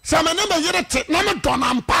se me ne me yere te na me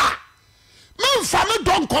donampa me mfa me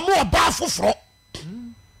don komo oba foforo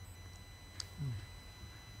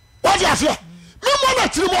what you say me mo na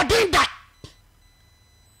tirimodin da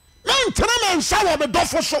me ntere me nsa wo me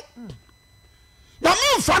dofo so na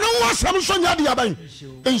me mfa no wo asem so nya de aban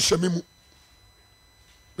enhyeme mu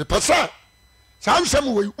me pasa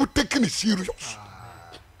sansem we u take it serious.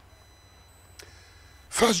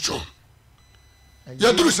 First John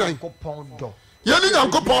ya duru san ya ni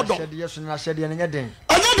nyankopɔn do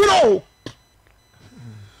anya duro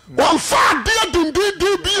wan fa de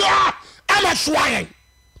dindin bia ala soayen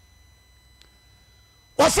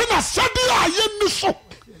wasena sadi aye ni so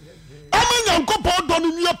ama nyankopɔn do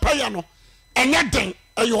ni nua paya no enya den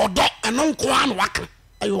ayo do eno nko an waka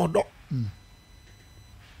ayo do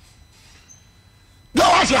do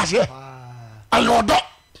wasiase ayo do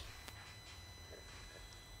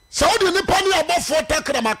Saudi ni pani abofo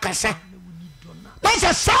takra makasa na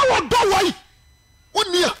se sawo do wai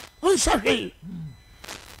unia wonsa hwe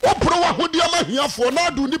wo pro wa hodi ama hiafo na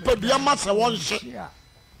adu ni padua ma se won hye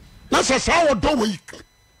na se sawo do wai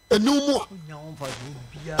enumu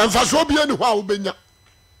emfaso bia ni ho a wo benya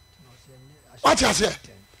what you say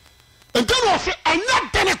enti no se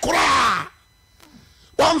anya dene kura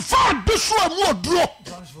wan fa biso amu oduro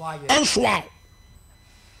ensoa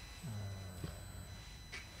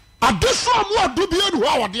adeso amu adu bia ni ho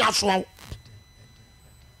a wode asoa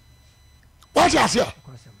what you say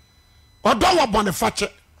odo wa bone fache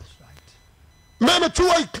meme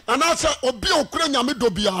tuwa anase obi okura nyame do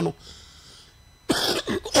bia no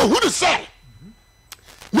ohuru say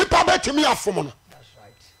nipa betimi afom no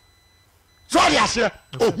so ya say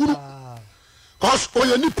ohuru cause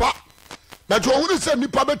oye nipa but ohuru say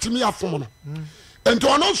nipa betimi afom no and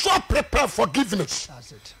to no so prepare forgiveness.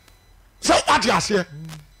 That's it. So what you say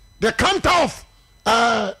the counter of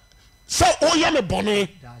say oye me bone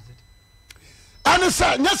and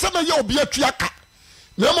say nyese me ye obi atuaka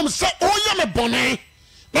na mom say oye me bone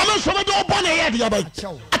na me so me do bone ye dia ba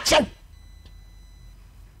achew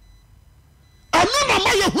anu na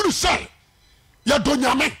ma ye huru say ye do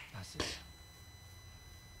nyame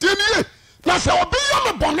tinie na say obi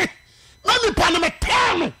ye me bone na nipa na me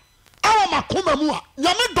tano awo makoma mu a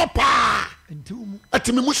nyame do pa entumu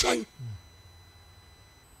atimi mu shan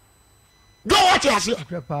do what you say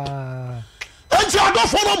enji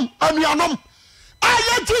adofonom anuanom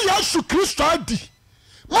ayati Yesu Kristo adi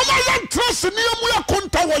mama yan trust ni emu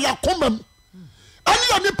yakonta wo yakomam ani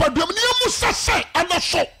ya nipa dom ni emu sese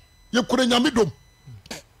anaso ye kure nyame dom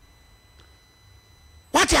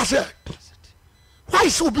what you say why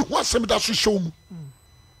so be who asem da so show mu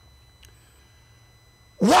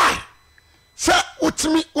why say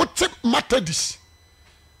utimi Methodist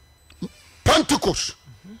Pentecost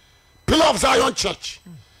Pillar of Zion Church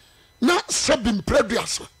na sebim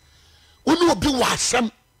preduas unu obi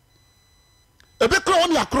wasem ebe kro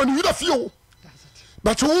on yakro ni wida fio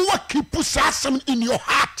but you wa keep asem in your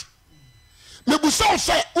heart me bu so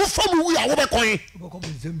say wo fam wi a wo be kon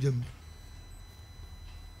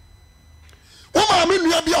wo ma me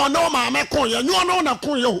nua bia ona ma me kon ye nyu ona na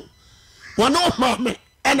kon ye ho wona ma me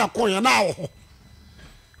ena kon ye na wo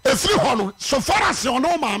efiri ho no so far as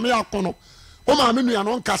ona ma me akono wo ma me nua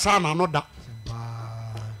no nkasa na no da.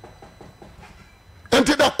 And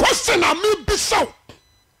the question I may be so,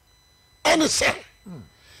 and say,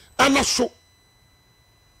 and so,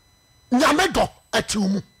 Yamedo at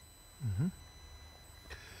you.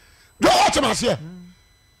 Do what I say,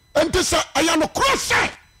 and this I am a cross,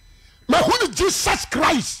 my who Jesus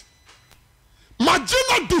Christ, my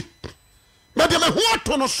Gina di, Madame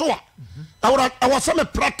Huaton so, I was some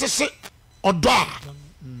practice or da.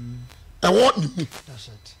 I want me. That's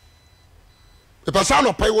it. The person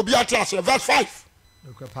of pay will be at us, verse 5.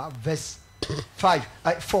 Verse 5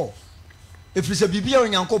 4 if you say bibia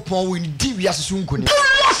onyankopon we di wiase so nkoni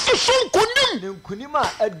wiase so nkonim ne nkonim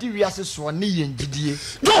a adi wiase so ne yengidie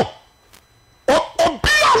no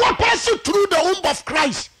obia what pass through the womb of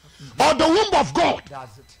Christ or the womb of God.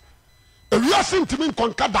 That's it. Wiase ntimi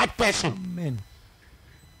conquer that person. Amen.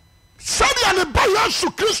 Sadia ne ba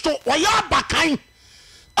Yesu Kristo oya bakan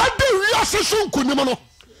adi wiase so nkonim no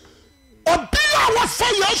obia wa fa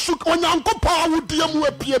Yesu onyankopɔn awudie mu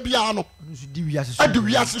apie bia no adi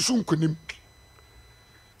wiase so nkonim.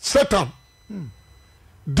 Satan,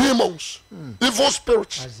 demons, evil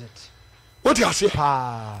spirits. What you say?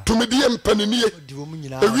 To me die mpanini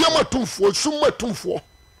ewia matumfo sum matumfo.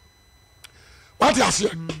 What you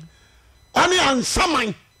say? ane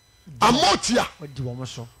ansaman amotia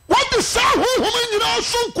what the say who nyina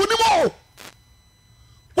so nkunimo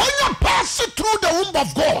when you pass through the womb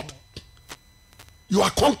of God you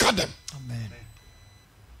are conquer them. Amen.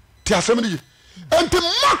 Ti asemni enti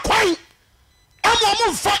makwan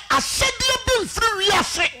amomo fa asede bi mfiri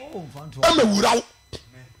wiase amewurawo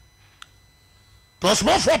to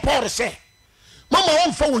small for Paul say mama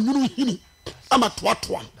won fa wonyunu hini ama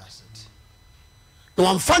toatoa no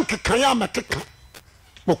wan fan kekan amakeka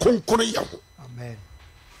mo konkono ye ho. Amen.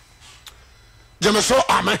 Jemeso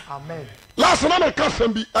amen. Amen. Last time I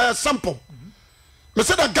can be sample. Me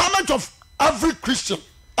say the garment of every Christian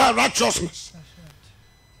righteousness.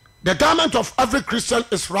 The garment of every Christian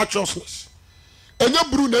is righteousness. Enya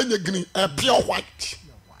blue na enya green, pure white.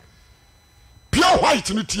 Pure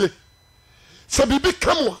white no tie. So bibi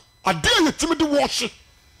kamwa, ade ye timi de wash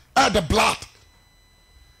the blood.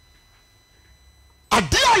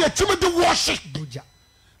 Ade ye timi de wash moja.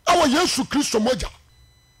 Awo Yesu Kristo moja.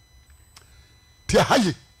 Tie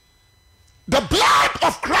haye. The blood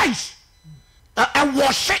of Christ and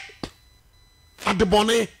wash it at the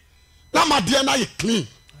bone. Now my dear, now you clean.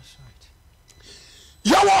 That's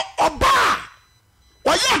right. Yawa oba.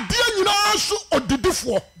 Why you dear you know so or the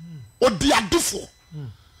differ or the differ.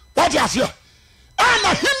 What you say? And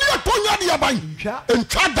a hindi tonya the abang and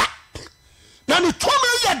chada. Then he told me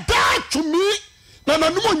you die to me. Then I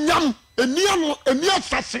know yam and near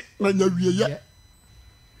sassy when you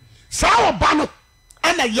sour bano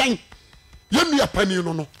and a yang. You me a penny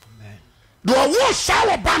no. Do I want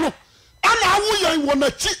sour bano and I will want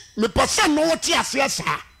to cheat me person no what you say, sir.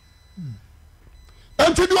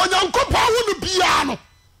 And to do a young couple will be piano.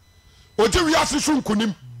 What do we ask you soon,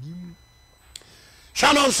 Kunim?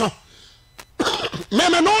 Shannon, so.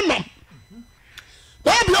 Meme no no.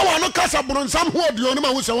 Why be one of Casa Bron some who do you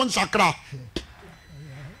know who's a one sacra?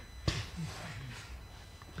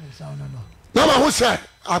 No one who said,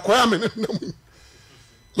 Aquaman.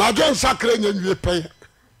 Na John Sacre and you pay.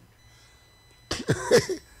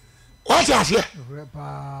 What is here?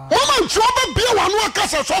 Woman, trouble be one more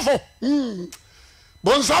casa shuffle.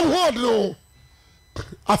 Bon some word no.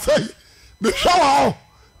 I say, be shower.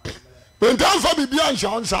 When down for the beyond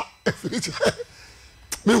chance.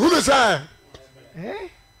 Me who say, eh?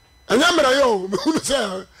 And I'm who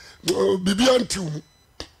say, be beyond two.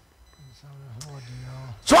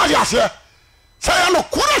 So I say, I no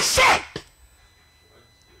could say.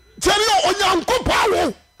 Tell you on your uncle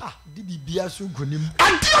Paolo. Ah, did he be a so good? I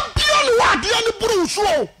dear Bill, what the Bruce?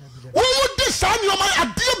 Who would design your mind? I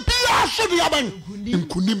dear Bill, so the Aban in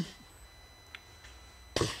Kunim.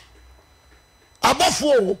 Above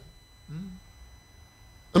four.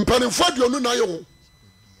 And penny for you, no,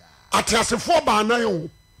 I tell you for by now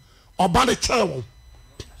or by the child.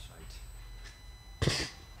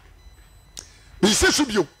 He says to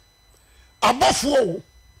you, above four.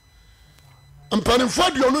 And penny for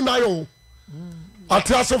you, no, I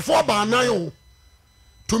tell you for by now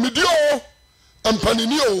to me, dear, and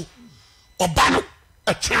penny or ban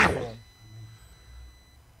a child.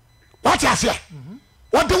 What I say?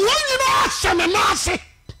 What the one you know, son and Nancy.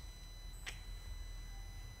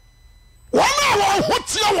 1 hour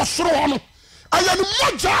what you was thrown. I am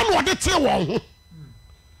more jam or the tail.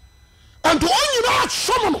 And when you know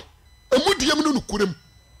someone, a mudium no couldn't.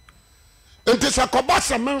 And this a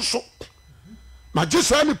cobassa menso. My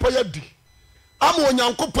just any payadi. I'm on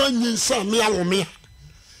your companion, son, me or me.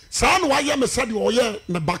 Son, why am I said you are in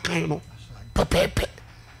the back? I know. Pepe.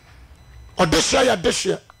 Or this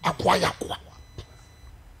year, acquire.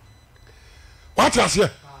 What I say?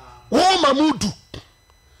 Oh, my mood.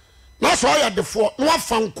 That's why I had the four, no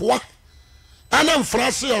found qua, and then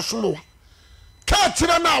Francie or Sulu. Catch it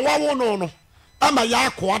now, no. I'm a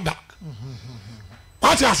yaquada.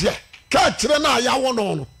 What I say? Catch it now, ya one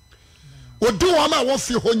on. What do I want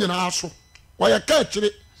to feel in your ass? Why I catch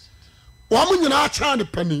it? Woman in our China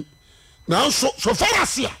penny. Now, so far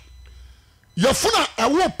as here, your funa a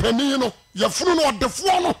war penny, you know, your funa or the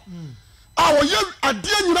phone. Our young, a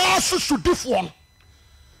dear in our ass should do one.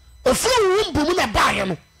 A few room boom in a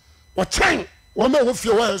buy. What time? One more of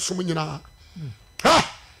your words, so many now.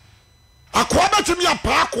 Ha! A quarter to me a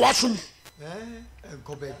park washroom. And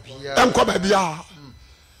come baby.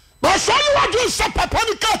 But so you are doing some papa,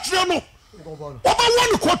 you know. What I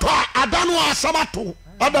want to quote, I don't know a sabato.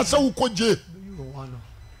 Other so could you.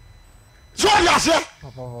 So I say,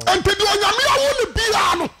 and to do I want to be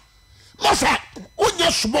on. Massa, with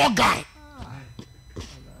your small guy.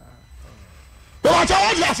 But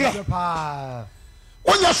I say,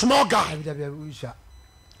 when you're small guy,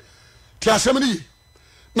 tell somebody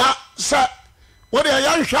now, sir, what are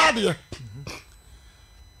young shady?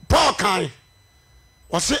 Paul kai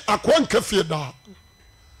wase akwa nka fie da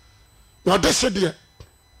na de se de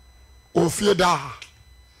o fie da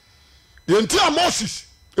yenti a Moses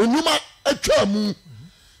enuma atwa mu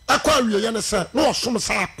akwa wie ye ne se na osom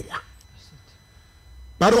sa akwa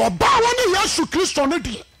but oba woni Yesu Kristo ne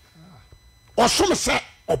de osom se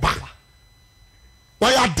oba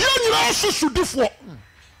wa ya de nyira susudifo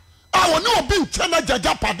a woni obi nche na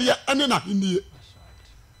jaja pade ene na henie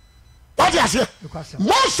what you say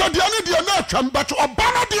most of the any de na atwam but oba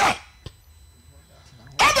na de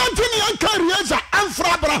Adantini Yankarieza and for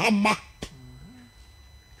Abraham ma.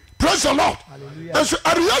 Praise the Lord. And so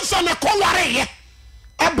Ariasa na koware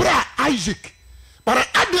Abra Isaac. But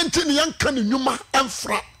Adantini Yankani Numa and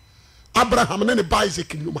for Abraham and the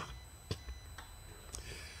Isaac Numa.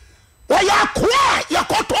 Why ya kwa ya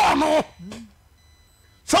koto no.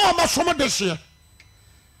 Some of some this year.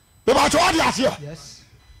 The about all the here. Yes.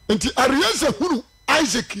 Until Ariasa Hunu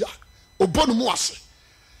Isaac ya obonu muase.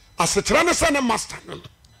 Asetra ne se ne master no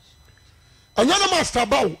anya ne master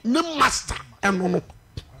bawo ne master eno no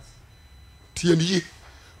tieniye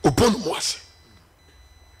obonu mo ase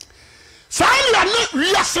sai ya ne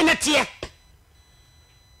wiase ne tie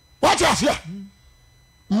what you say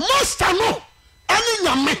master no ani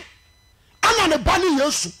nyame ana ne bani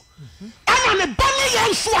Yesu ana ne bani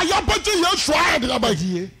Yesu ayabaji Yesu ayade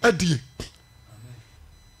abaji adie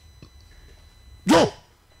yo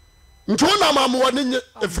ntona mamu ne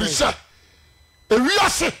efrisa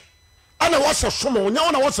ewiase ana wose somo onya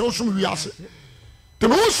wona wose osum wiase te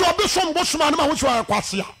no so obi som bo som ana ma wose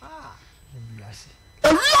akwase a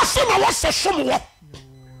ewiase na wose som wo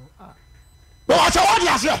no acha wodi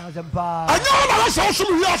ase anya wona wose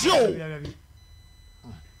osum wiase o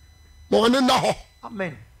mo ne na ho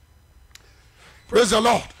amen praise the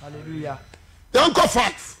Lord hallelujah yanko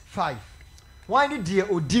 5 why did the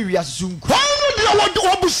odiria zunku why did the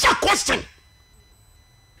obusa question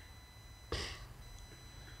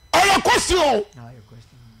our question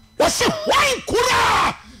was why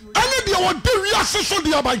kura any the odiria so the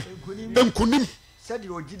abay enkunim said the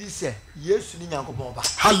ogidi say Yesu ni Nyankopon ba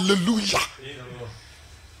hallelujah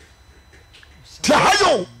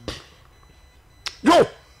tayo yo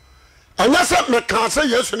anya say me kan say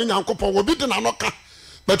Yesu ni Nyankopon obi de na no ka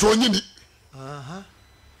but onyini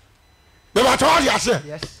the what all you say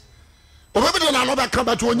yes obi de na no be ka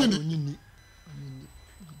but onyini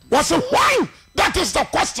was why that is the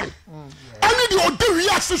question any the odi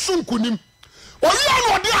wiase sunkunim oyi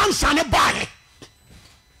na odi answer ne bae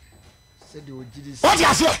said the ogidi what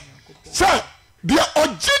you say the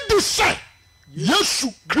ogidi say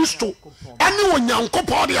Yesu Kristo ani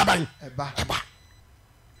Onyankopon de aban eba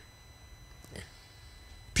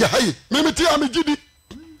pia hayi memeti amigidi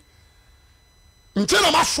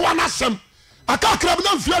ntena masoa na sem akakra bi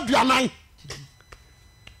na mfia aduanan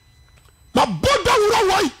maboda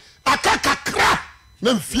wura wai akakakra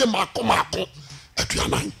na mfia makomako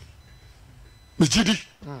aduanan mejidi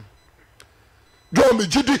do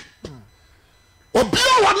mejidi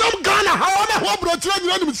obia wanam Ghana ha na ho brotira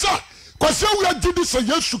nyina nim sa kwase wura jidi se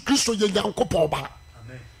Yesu Kristo ye Nyankopon ba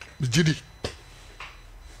amen mejidi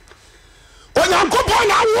Onyankopon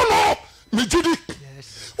na wo no mejidi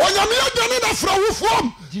onyame adane na fra wo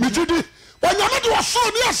fom mejidi onyame de wo so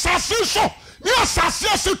ni asase so ni asase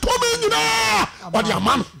ase to me nyina odi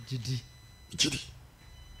amam jidi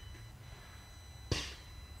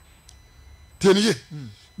teniye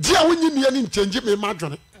dia wonyi ni ani change me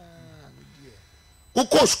madwene wo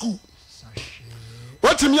ko school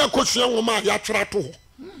what me akosua nwoma ya twera to ho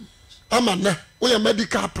ama na wo ye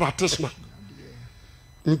medical practitioner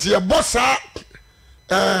nti e bossa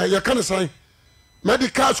ya kan say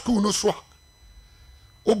medical school no so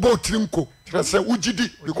obo trimko say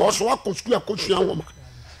ujidi because wa ko school akosua nwoma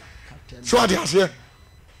so ade ase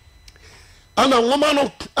ana nwoma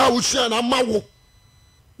no a usia na mawo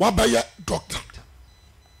wa baye doctor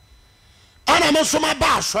ana me so ma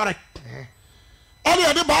ba sore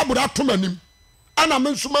ana de ba buda to manim ana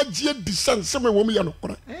me so ma gie disense me wo me ye no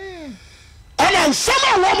kora ana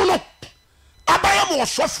nsama wo mo no abaye mo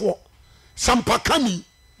sofo sampakani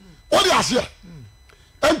odi ase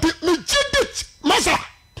enti me jidi masa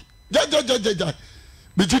ja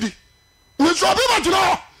bijidi ni so bi ba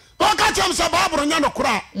jino o ka chem sa babro nya no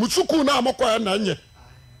kora musuku na amoko na nye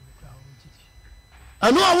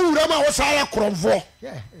anu awura ma wo sa ya kromfo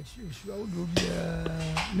esu awudo bia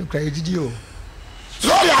ne kra ejidi o so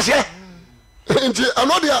ya se enti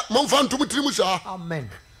anu dia momfa ntum tirimu sa amen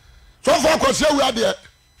so for kwase awura de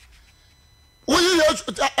we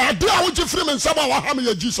ade a wo jifiri men saba wa ha me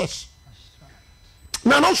ya Jesus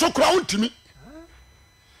na no so kra untimi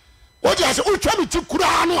o dia se utwa mi ti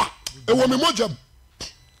kura anu a e wo me mojam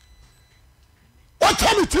what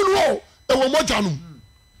time it in wo mojanum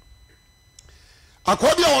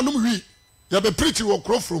akodi a onum wi ya be preach wo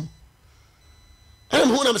kro from em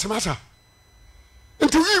hu na mesemasa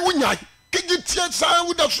enti wi wunyai kegi tie sa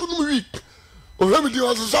wo da so num wi o we bi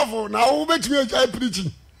o so na wo betimi a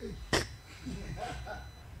preaching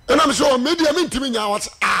ena me so media me ntimi nya what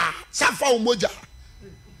safa wo moja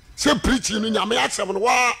se preaching no nya me asem no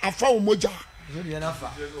wa afa wo moja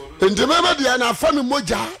enti me dia na afa me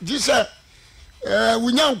moja ji se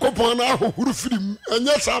wunya nkopon na ahohuru firim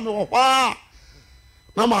enya sa me wo hwa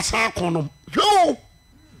na masa akonom yo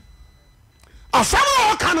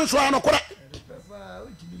asama o kan so an kore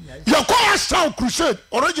ya ko asau crusade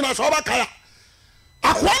original so ba kaya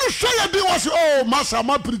akwa no hwe ya bi was oh masa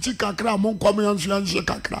ma preach kakra mon kom yansu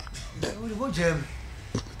kakra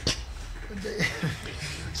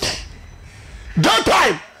that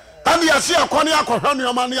time and ya see akwani akohwa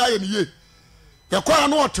no ma na ya ni ye ya kwa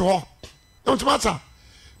no ote ho don't matter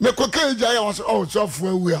me koke ja ya was oh so fu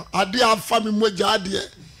awua ade afa me moja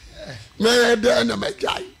ade me de na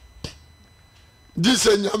majai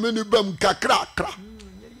dise nyame ni bam kakra kra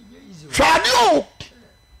radio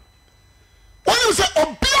when you say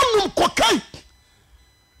obianum kokai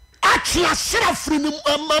atia sira free ni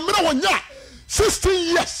mamra wonya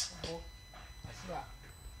 16 years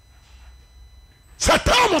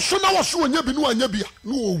Satan so na wo so wonya bi no anya bia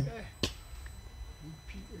no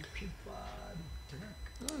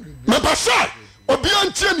me pasa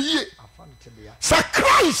obian tie ni ye sa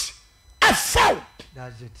Christ a fall.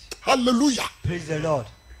 That's it. Hallelujah. Praise the Lord.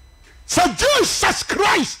 So Jesus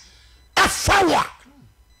Christ a fall.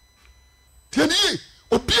 Tieni ye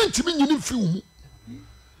obian timi nyini fi mu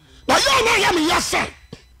na ya na ya me yasa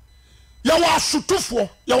ya wa sutufo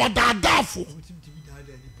ya wa dadafo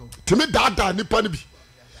timi dada nipa ne bi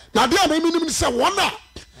na de na eminim se wona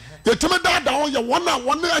ye timi dada ho ye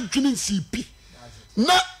wona adwini nsipi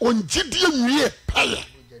na ongidie nwie paye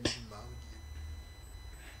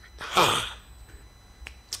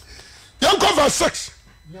Yanko verse 6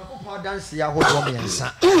 Nyakopa dance ya hodo me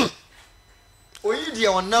yansa oyi de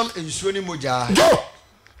onam ensuo ni moja jo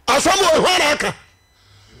asamo ehwara aka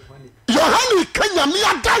Yohani kanya mi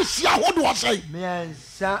dance ya hodo sai me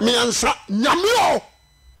yansa nyame o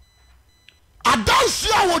adanse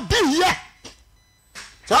a wodi ye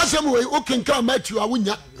sasem we okenka Matthew a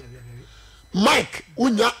wunya Mike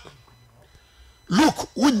wunya Luke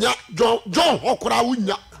wunya John hokora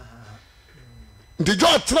wunya ndi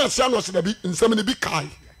John trans no se bi nsem ne bi kai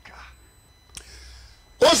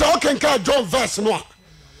o se okenka John verse no a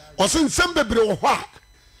o se nsem bebre wo hwa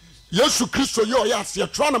Yesu Kristo ye o ya se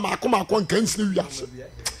tro na makoma nkansi ne wiase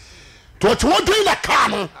to to wodi na ka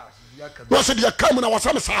no se de ka mu na wo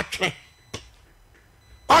se me sa atwe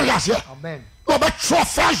Amen. No, but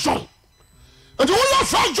First John. And you will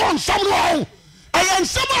First John somewhere. I am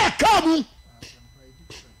somewhere come.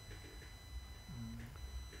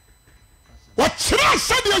 What Chira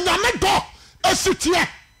said in Yamedo, a city.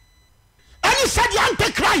 And he said the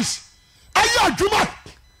Antichrist. Aya Juma.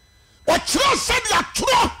 What Chira said the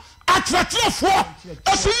Atro at the 4.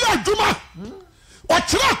 A Sia Juma. What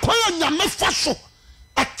Chira Koya Yamefaso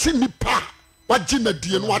at Tinipa. What Jina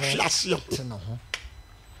Dian what she has seen.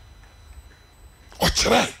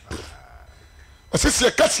 Ochre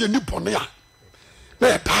asese kase ni bone a na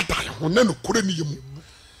e dada ho na no kore ni yemu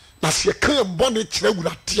na se kan bone kire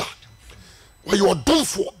wurade a wo ye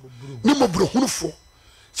odonfo ni mobrohunfo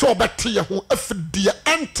se obete ye ho afidie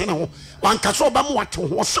entene ho wanka se obam wate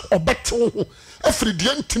ho se obete ho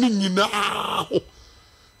afidie entene nyina ho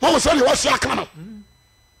wo se le wo se aka no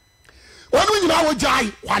wonu nyina wo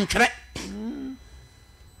jai wantwere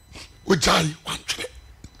wo jai wantwere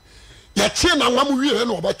ya tie na nwam wiere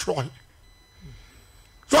na obetro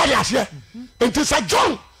so ya se enti sa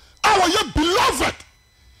John our ye beloved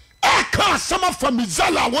aka sama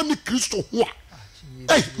famizala woni Kristo ho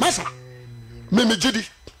a masa me gidi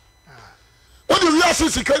wodi wi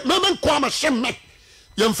asisi ka me nko am hemme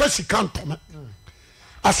ye mfa sika ntome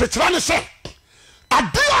asetra ne se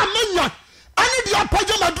ade amenya ani dia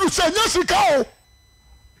paje madru se nya sika o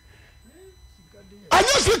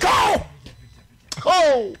anya sika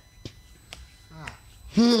o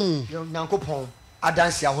Nyankopon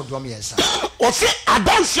adanse ahodo me yansa o se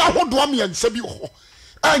adanse ahodo me yansa bi ho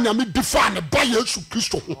anya me difa ne ba Yesu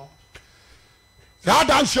Kristo ho ya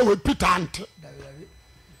adanse we Peter ante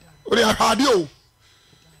o le radio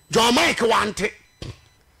John Mike wante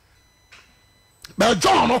ba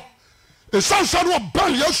John no e sansa no ba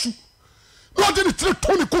Yesu no de ni tire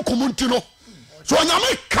toni kokomunti no so anya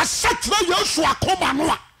me kasa tire Yesu akoma no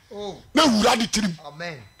a na wura de tirim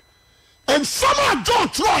amen. And some of John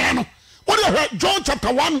Troy, what John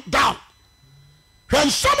chapter 1 down. hwɛ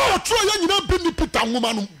nsɛm a ɔtwerɛ yɛ nyina bi ne Peter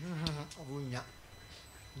nwoma no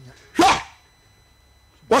hwɛ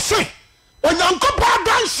wɔse Onyankopɔn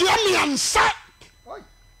adanseɛ mmiɛnsa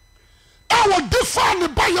a wɔde fa ne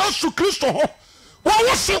ba Yesu Kristo hɔ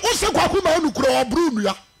wose kwaku ma anu kura ɔboro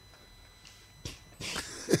nnua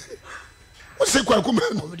wose kwaku ma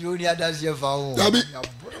anu dabi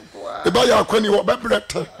ɛba yɛ akwani wɔbɛbrɛ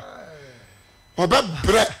tɛ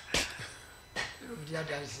ɔbɛbrɛ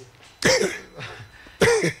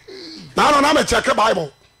na mɛkyɛke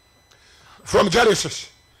Bible from Genesis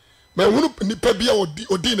mahunu nipa bi a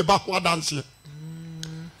odi ne ba ho adanseɛ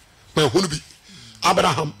mahunu bi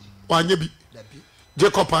Abraham wanyɛ bi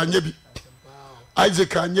Jacob anyɛ bi Isaac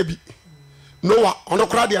anyɛ bi Noah ɔno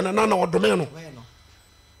koraa deɛ nana na ɔdome no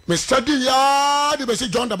me study ya de bɛsi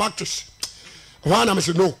John the Baptist hɔ na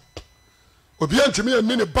mese no obi antimi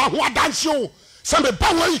ani ne ba ho adanseɛ o sɛ me ba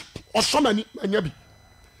wɔ yi ɔsɔ m'ani anyɛ bi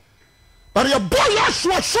but yɛbɔ yɛ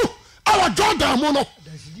asoaso awɔ Jordan mu no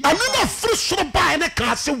ɛne na firi soro baa ne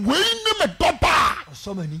kaa sɛ wei ne me dɔ baa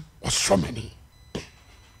ɔsɔ m'ani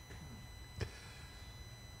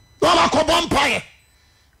na wakɔbɔ mpaeɛ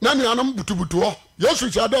na nuanom butubutu hɔ Yesu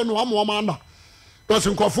kyerɛ dɛ no ama anda na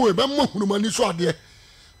ɔse nkɔfo ɛbɛma hunumani so adeɛ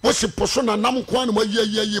wosi po so na nam nkoa na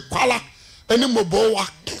mayiyi kwala ɛne mmɔbɔwa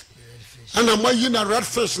ɛna mayi na red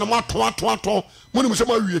fish na moatoatoato monim sɛ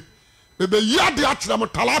mawie bɛbɛyi adeɛ akyerɛ mo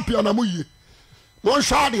talapia na moyie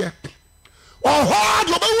monhwɛ adeɛ ɔhɔ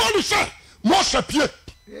adeɛ ɔbɛwua no sɛ mɔsa pie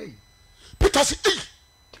Peter sɛ ei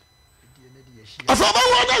afei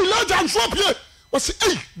ɔbɛwua no Elijah nso pie wɔsɛ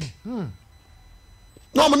ei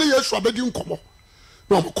na ɔmo ne Yesu abɛdi nkɔmmɔ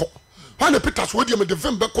na ɔmo kɔ hɔ na Peter sɛ wɔdeɛ mede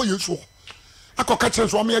vim bɛkɔ Yesu hɔ akɔka kyerɛ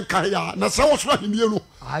nso ɔmo yɛnka yɛ a na sɛ wɔsoro ahemie no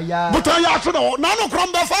botan yɛ ase na hɔ na no kora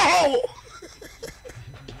mbɛfa hɔ o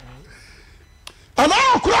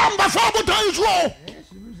ɛna kora mbɛfa botan yi so hɔ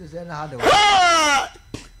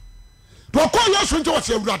dɔkɔ Yesu nkyɛ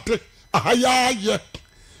wɔsɛ Awurade ahayayɛ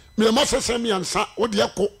mmiɛmɔ sɛsɛ mmiɛnsa wodeɛ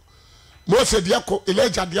kɔ Mose deɛ kɔ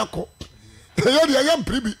Elijah deɛ kɔ ɛyɛ deɛ yɛ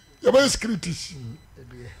mpiri bi yɛbɛyɛ securities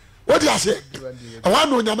wode aseɛ ɛhɔ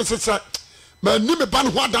na Onyame sɛ mani me ba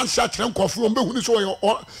no ho adanse akyerɛ nkɔfo wɔn bɛhunu sɛ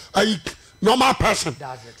ɔyɛ ayi normal person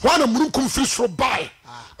hɔ na mununkum firi soro bae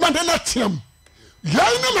na de na team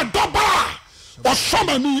yɛn ne me dɔba a ɔsɔ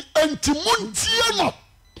m'ani enti montie no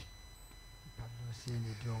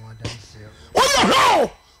woyɛ hwɛ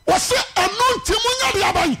o wɔse ɛno nti monyɛ de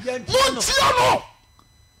aban montie no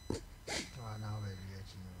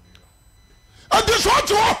ɛnti sɛ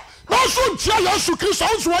ɔte hɔ na ɔso ntia Yesu Kristo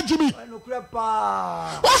ɔnso wagye mi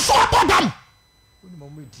ɔso ɔbɔ dam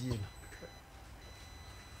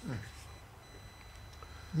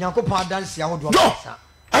Nyankopɔn adanse ahodoɔ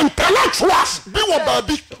intellectuals bi wɔ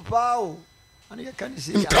baabi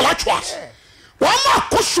intellectuals wɔn a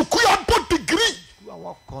kɔ sukuu abɔ degree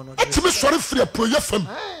ɛtumi sɔre firi apuoyɛ fam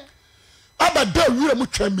abɛda awura mu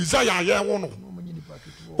twɛn Messiah ayɛ wo no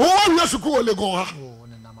wɔn awia sukuu wɔ Legon ha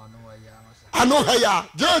ano ha ya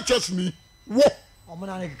JHS ni wo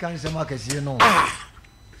ɔmona ne keka nsɛm akɛseɛ no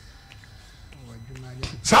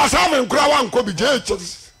saa me nkura wa nkɔ bi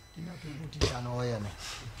JHS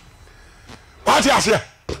wate aseɛ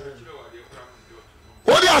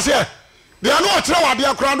wode aseɛ deɛ ne ɔkyerɛ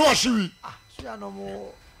wadeɛ kora ne ɔhye wi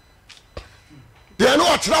deɛ ne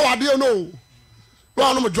ɔkyerɛ wadeɛ no na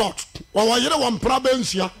ɔnom George wɔwɔ yere wɔ mpena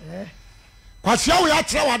bɛnsia kwasea wo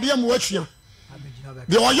yɛakyerɛ wadeɛ ma wasua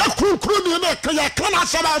deɛ ɔyɛ kurokuro ni na yɛka no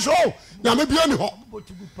asɛm a so nyame bia ni hɔ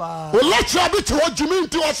ɔlɛkyerɛ bi te hɔ gyimi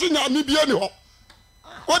nti ɔse nyame bia ni hɔ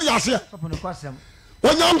wode aseɛ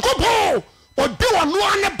Onyankopɔn ɔde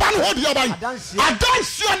wɔnoa ne ba no hɔ deɛ ban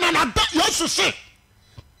adanseɛ na Yesu se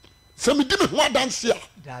sɛ medi me ho adanseɛ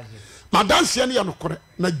a madanseɛ no yɛ nokorɛ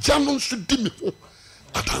na gya no nso di me ho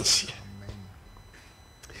adanseɛ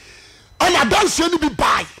ɛna adanseɛ no bi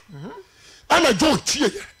bae ɛna John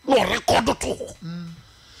tieɛ na ɔrekɔdo to hɔ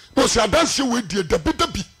na ɔsɛ adanseɛ wɔadie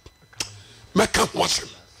dabidabi mɛka ho asɛm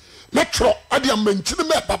mɛtwerɛ ade amankyini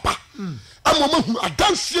mɛ papa ama mahu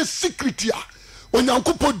adanseɛ secret a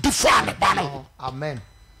Onyankopɔn di faa ne ba no amen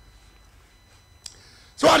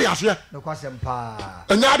so ade aseɛ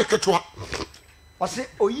ɛnyɛ ade ketewa ɔsɛ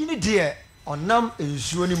oyi ne deɛ ɔnam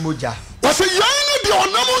nsuo ne mogya ɔsɛ yɛn ne deɛ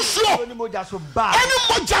ɔnam nsuo ne mogya so baa ɛne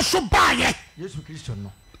mogya so baayɛ Yesu Kristo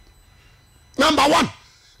no number 1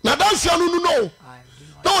 na danseɛ no no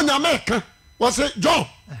na Onyame ka wɔsɛ John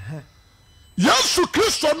Yesu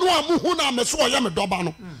Kristo no a muhu na me so ɔyɛ me dɔba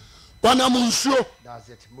no wɔnam nsuo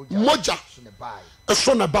mogya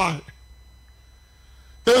ɛso ne bae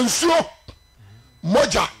nsuo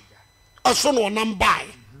mogya ɛso ne ɔnam bae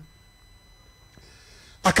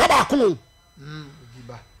aka baako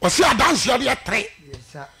ɔsɛ adanseɛ deɛ tere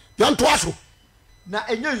yanto aso na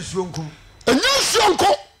enye nsuo nkum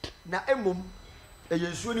na emom eye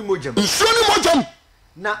nsuo ni mojam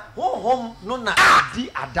na honhom no na di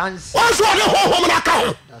adanse waso de honhom na ka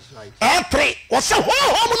ho that's right tre wose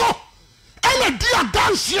honhom no ena di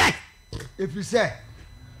adanse efise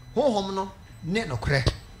honhom no ne nokre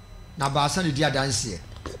na baasa ne di adanse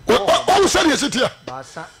o se ne sitia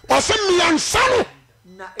baasa wose miansa no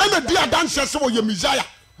ena di adanse se wo ye Messiah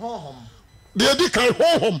honhom de di kan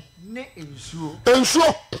honhom ne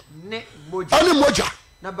ensuo ne moja ani moja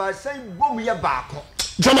na baasa bom ye baako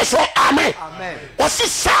jamaso amen wose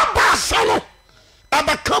sa baasa no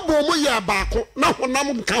abaka bomu ye baako na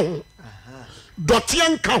honam nka ho dotie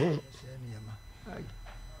nka ho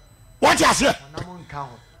what you say honam nka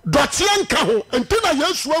ho dotie nka ho entina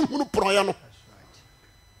Yesu ahunu proye no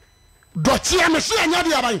dotie me se anya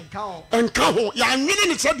de aban nka ho ya nwene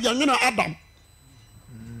ne se de nwene Adam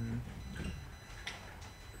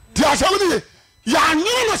ti asawuni ya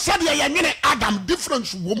nwene no se de ya nwene Adam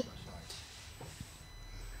difference wom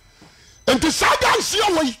enti sadan se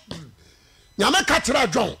awoi nyame ka tira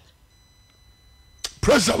John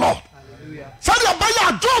praise the Lord hallelujah sadia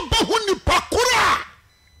baya John ba huni pakura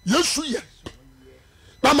Yesu ye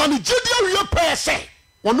na mani jidi awie pese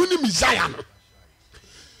wono ni Messiah no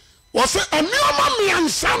wose anioma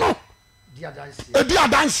miansa no di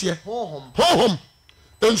adanse honhom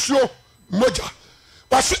ensuo moja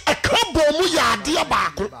wose akabo mu ya ade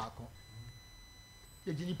baako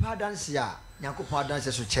ye jini pa adanse a Nyankopon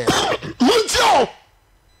adanse so che munjo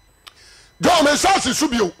do me sase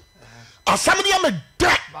subio asam de me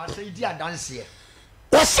da ba se di adanse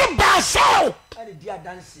wose ba saw ani di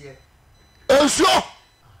adanse ensuo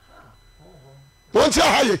wonti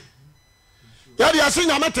ahaye ya dia se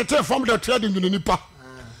nyame tete from the trade nyune nipa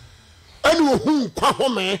ani ohun kwa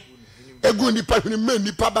home egu nipa hwene me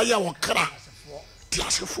nipa ba ye wokra ti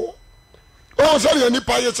asefo o so ye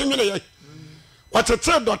nipa ye se nyune ye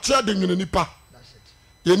watete dote de nyune nipa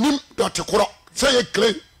ye nim dote koro se ye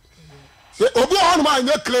claim se obi on ma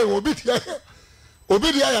nya claim obi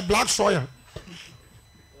dia ye black soil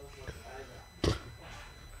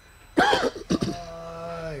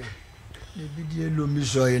bidie lomi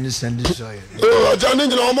soye ni sendi soye jani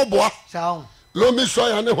nyina omo boa sawo lomi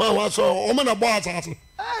soye ne hwa so omo na boa asase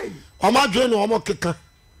omo adwe no omo keka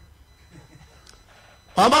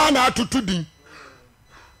omo na atutu din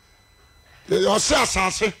yo se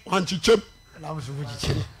asase wanchichem la musu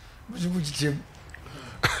buchichem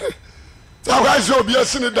ta ga so obi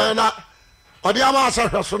asini dan na ode ama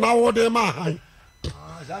asahwe so na wo de ma han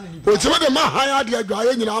o ti de ma han ade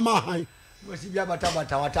adwaye nyina ma han wasi bia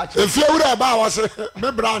bata watachi efie wura ba wase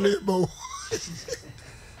me bra ne bo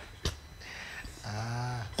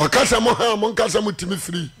okasa mo ha mo nkasa mo timi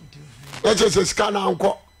free e je scan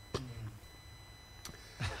anko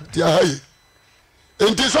ti ayi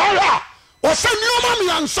enti so ya o se nioma mi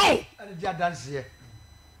anso ani dia dance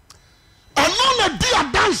ano na dia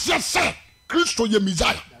dance se Kristo ye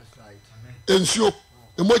Messiah that's right ensio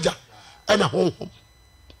emoja ena honhom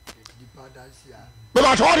be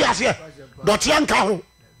ba tori ase dotie nka ho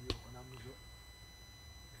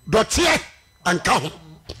dotie nka ho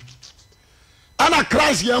ana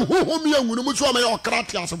Christ ye honhom ye nwunu mu so ma ye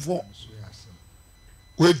okrati asefo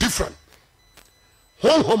we different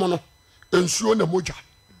honhom no ensuo na moja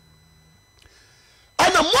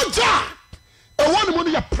ana moja e won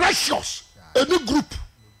mu no precious any group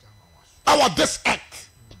our this earth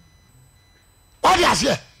what you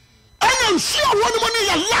say ana ensuo won mu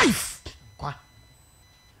no your life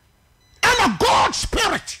and a God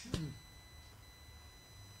spirit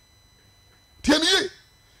tieni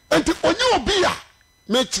enti onye obi a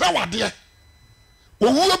me kire wade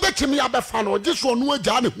owuo betimi abefa no je so no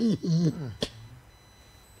agya ne huhumu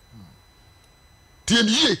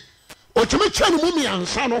tieni o timi chane mu mi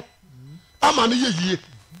ansa no ama ne yeyie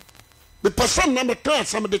be person na me ka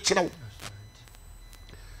sam de kire wo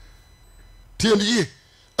tieni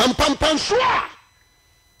ampampanso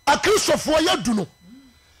a Kristofo ya du no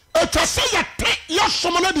eta se ya te ya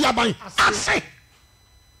somo na dia ban ase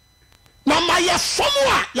na ma ya somo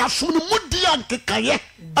a ya somo mudi ankekaye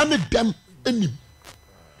ane dem enim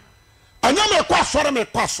anya me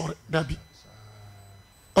kwa sore dabi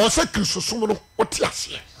o se Kristo somo no oti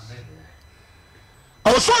ase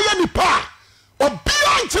o so ya nipa obi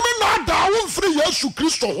antimi na da wo mfiri Yesu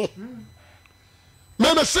Kristo ho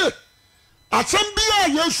me se asem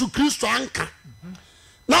bia Yesu Kristo anka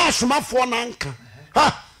na asomafo na anka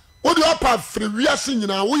ha wo de opa firi wiase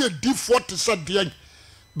nyina wo ye D40 se de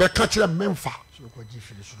be ka kire memfa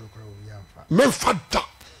memfa da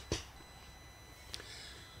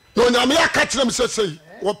no na me ya ka kire me se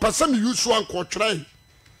wo person use so anko try.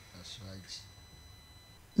 That's right.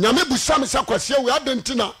 Nyame busa me sa kwase we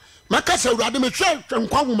adentina maka sa urade me hwe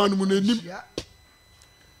nkwa nwoma no mu nanim.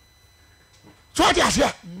 So what is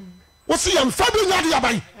here? What's the family yard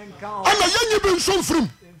yabai? And a young been so free.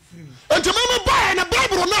 And to me buy and a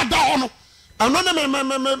Bible not down. And none of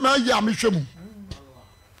my yamishem.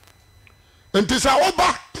 And tis our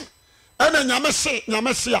back. And then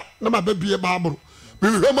Yamasia, no my baby a Bible. We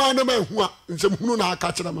remind them who are in some Huna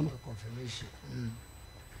catch them.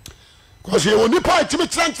 Because you only pay to me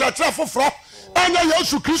for fraud. And I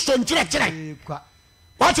also Christian church.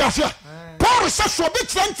 What is here? Paul says so big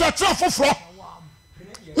for fraud.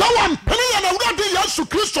 No one penny and a ready Yesu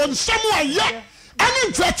Christo and somewhere yet. And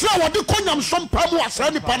in church, what the conyam some pamu as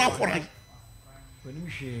any pana for him.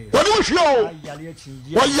 When you show, or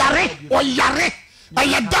yare,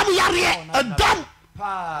 a dam yare, a dam.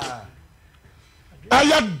 A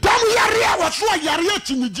dam yare was so a yare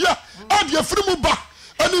in the dear, and your frimuba,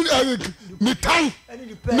 and the time,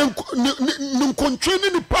 no country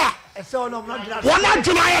in the park. One I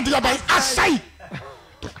deny the other, I say.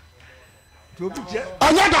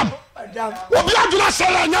 Anyadam. Obi aduna say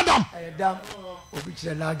anyadam. Obi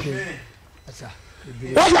kire na game. Asa.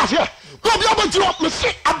 What was here? Obi abotiro me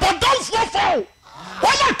say abodam for fall.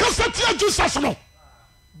 Why na kaseti Jesus no?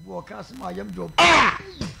 Wo kas ma yam job.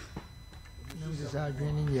 Nzi sa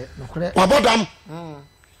adwene ye. Nokre. Abodam.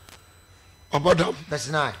 Abodam. That's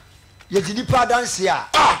nice. Ye ti dipa dance ya.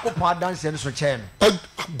 Akopon dance no so che no.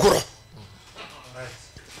 Goro.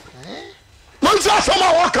 Man say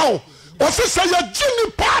sama waka. What's say you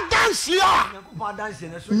Jimmy pa dance ya?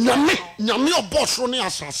 Nyame oboso ne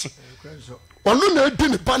asase. Ono na edi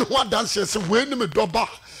ne pa ne ho dance se we ni me doba.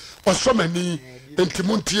 Oso mani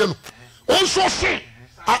entimuntie no. Onso se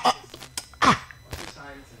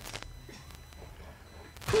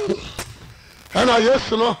Ena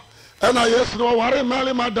yes no ware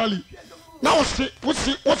mali madali. Na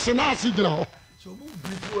wosi na asi gina ho.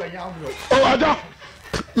 Oh ada.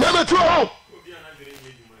 Meme tu ho.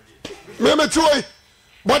 Meme tuwe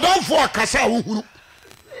bodam fo akasa ohuru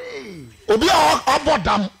obi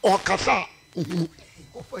abodam okasa ohuru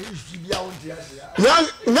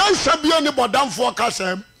nyan sabia ni bodam fo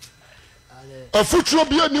akasa afuturo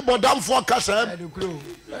bia ni bodam fo akasa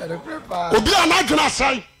obi anadwena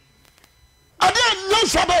sai ade nyan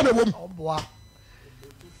sabia na wom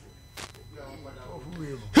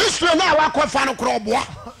history na wakwafa no kro oboa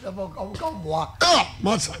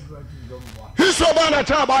masa history ba na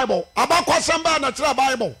tell Bible abakwasam ba na tell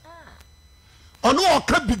Bible ono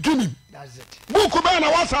oka beginning that's it book ba na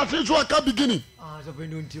wasa so oka beginning so pe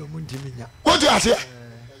no ntio muntiminya what do you say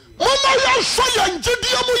mama ya so ya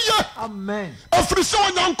ngidie mu ye amen afriso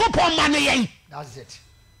onyankopon ma ne yen that's it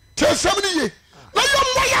tesem ni ye na yo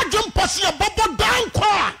mo ya dwempose ye bobo dan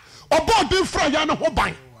kwa obo din fra ya ne ho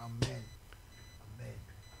ban amen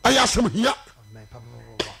ayasem hia amen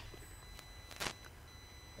papa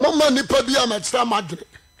mama nipa bi amatsra madwene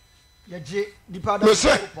ye nipa da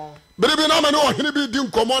kopon biribi na me no ohene bi di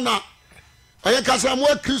nkomo na aye kasa mo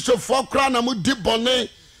Kristofo kra na mo di bone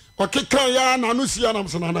okekan ya na no sia na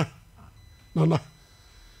msana na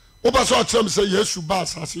obaso atrem se Yesu ba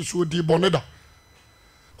asase so di bone da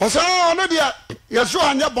osa ono dia Yesu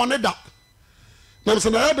anya bone da na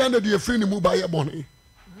msana ya da na di afiri ni mu ba ye bone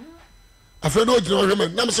afa do gina ohwe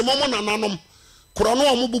na mse mo na nanom koro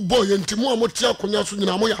no mo bubo ye ntimu a mo tia konya so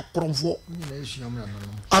nyina mo ya koromfo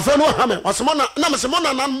afa no ha me wasemo na mse mo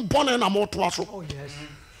na nan bone na mo to aso oh yes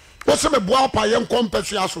wose me boa pa ye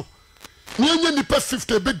nkompesu aso ni enye nipa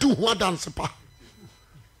 50 be du ho dance pa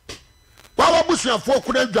wa busuafo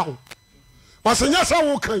kura dwan wasenya sa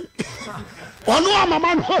wo kan ono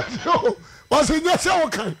amama no wasenya sa wo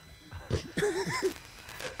kan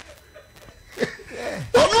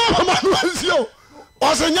ono amama no sio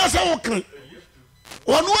wasenya sa wo kan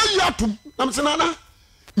ono ayatum na msenana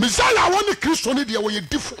misala woni Kristo ni de wo ye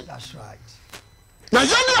different that's right na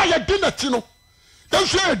yene aye dinati no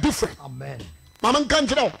that's very different amen mama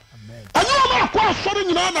nkanjira amen anyo ma kwa sori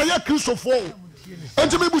nyina na ye Kristofo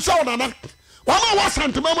enti me busa wo nana wa ma wa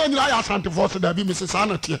sante mama nyina ya sante force da bi Mrs.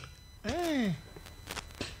 Anatie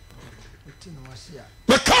tino wasia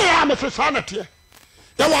me kaya Mrs. Anatie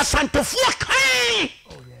ya wa sante fo kai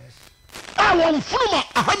oh yes a won furuma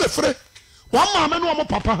aha me fre wa ma me no mo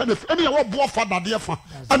papa ha ne ene ya wo bo fa dade fa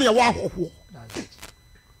ene ya wo ahoho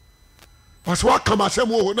was wa kama sem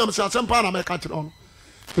wo na me se asem pa na me ka kire on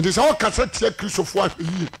enti se wo kasa tie Kristofo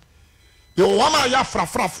ahyi ye wo ma ya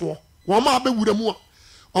frafrafo wo ma be wura mu a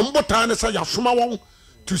ombota ne se ya soma won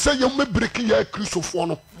to say ye me break ya Kristofo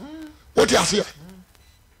no what you say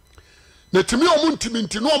na timi omuntimi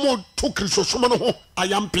ntino omo to kristosom no ho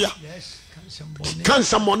ayampia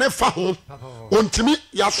kansa mone fa ho ontimi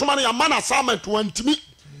ya soma na ya man assignment wantimi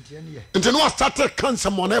ntino start kansa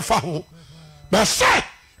mone fa ho na say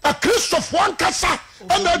a Christopher one kasa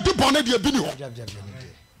and a deep on the bini ho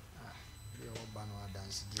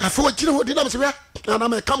afo chire ho dinam se ya na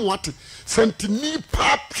me kam wate sentini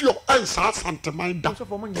papio ansa santeman da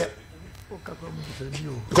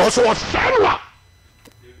because what sarwa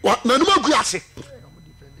what na numa guase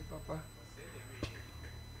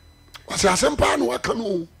wase asempa no aka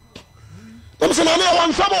no nam se na na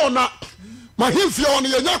wan samo na mahimfie on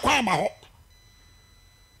ye nya kwa ma ho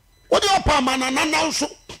wodi opa mana nana nso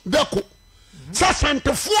deko sa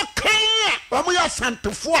santefo kan a omo ya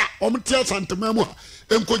santefo a omo tie santemamu a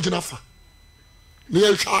enko gina fa ne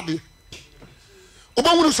ye hwade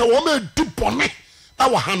obawuru se wo ma di bone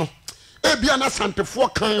awa ha no ebia na santefo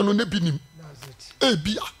kan no ne binim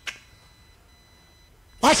ebia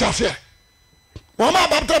wasa se wo ma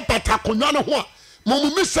babta patakonwa no ho a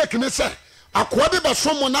momu mistake ne se akoa bi ba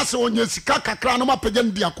so mo na se onya sika kakra no ma pagya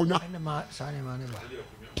ndi akonwa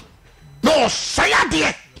no saya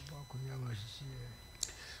de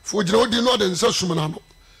fojira odi no de nsa sumna no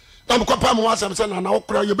na mo kwapa mo wasam se na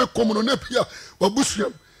okra ye be kom no na pia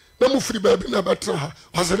wabusuam na mo firi ba bi na betra ha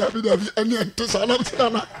wasera bi da bi ani ante sa na mtana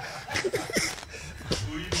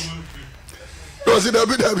na wasera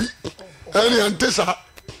bi da bi ani ante sa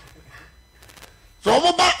so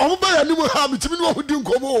omo ba ya ni mo ha bitimi no hodi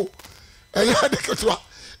nkomo eya de ketwa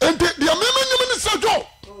ente dia memeni ni sajo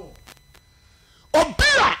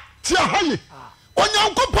obia ti ahaye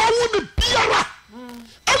onyankopɔ wo ne biara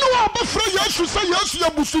ene wa bafra Yesu sɛ Yesu ya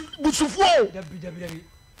busufo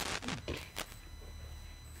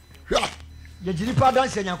ya yejiri pa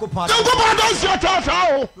danse nyankopɔ danse atasa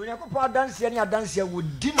o nyankopɔ danse ne adanse wo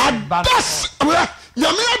di ne ba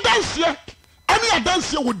nyame adanse ane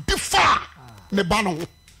adanse wo di fa ne ba no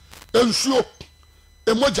ensuo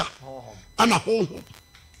emoja ana ho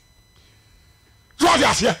so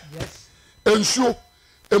adiase ensuo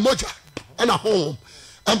emoja ana ho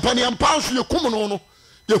ampani ampanso ye kumno no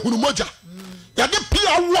ye hunu moja ya de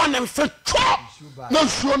pia wo na mfetwa na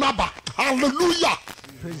nsuo na ba hallelujah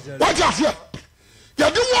what you say ya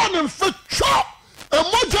de wo na mfetwa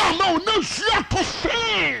emoja ma na nsuo to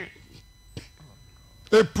se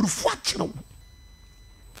e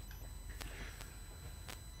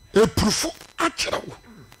prufu achiro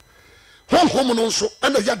honhom no nso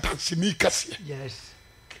ana ya dance ni kase yes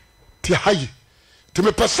ti hayi ti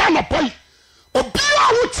me pesa na pai obia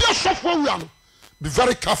wo ti asofo wia no be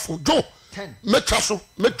very careful jo metwa so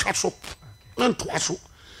nanto aso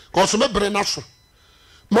cause me bre na so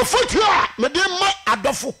mafoti a me de ma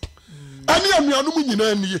adofo ani anuanum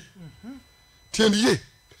nyina nie ti aniye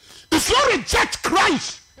if you reject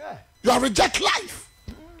Christ you reject life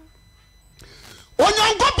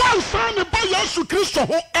onyangoba san ne ba Yesu Kristo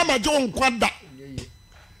ho amaje onkwada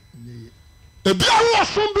ebia wo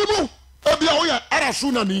so bi mu ebia wo ya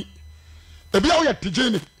arasu nani ebia wo ya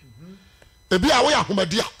tijeni ebia wo ya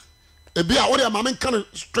homadia ebia wo ya mamen kan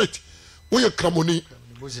straight wo ya kramoni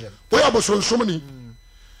wo ya bosonsomni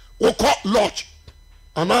wo ko lodge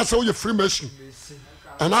anasa wo ya freemason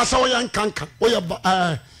anasa wo ya nkanka wo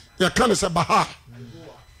ya kan se baha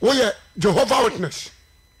wo ya Jehovah Witness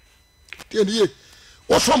tiye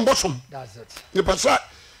wo som bosom that's it ni pasa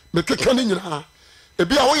me kekani nyina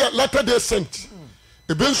ebia wo ya Latter Day Saint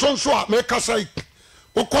ebi nso a me kasa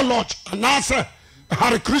wo ko lodge anasa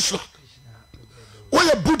Hare Krishna wo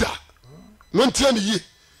ya Buddha no ntia ni yi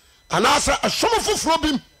anasa asomo foforo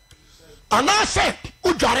bim anasa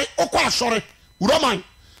udware okọ asore Roman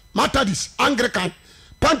Methodist Anglican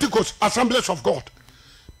Pentecost Assemblies of God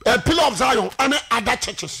a Pillar of Zion and other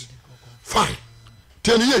churches fine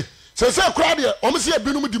tiye se kura de o mse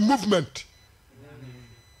ebinum di movement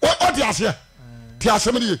o di ase ti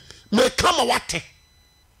asem de me kama wate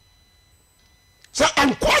se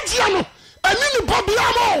ankwajia no ani ni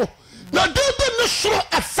babia mo na de ne soro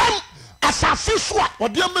afam asase so a o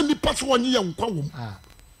de ma nipa so wonye yankwa wom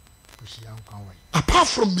apart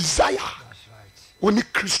from Messiah that's right oni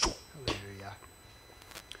Kristo hallelujah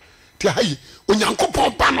ti hayi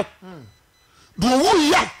onyankopon ba no do wo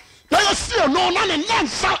ya na ya sie no na ne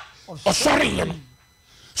nansa o sorry him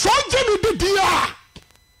so jeni de dia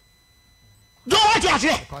do what you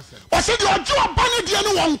say o se de oju obane de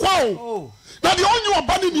ne wonkwa o na de onyu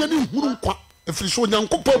obane de ne huru nkwa efiri so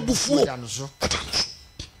onyankopon bufuo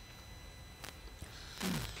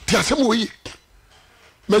ti asem wo yi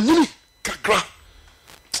manyini kakra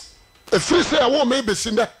efiri se wo me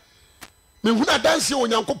besinda me huna danse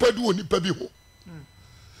onyankopon de oni pa bi ho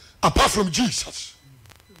apart from Jesus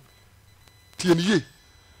tieniye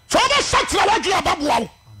so ba satra wagi ababoa wo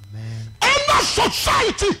amen and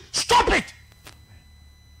society stop it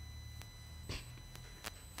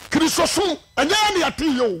Christosum anyani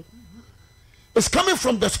atiyo is coming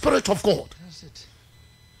from the Spirit of God. That's it.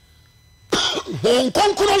 Hon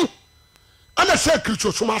konkono ana say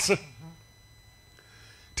Christosum ase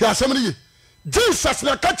ti asemni Jesus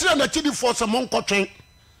na katire na chidi for some monkotwen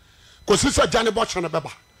kosi sa jane bo chane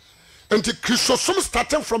beba enti Christosum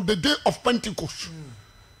starting from the day of Pentecost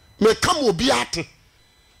me come obi ate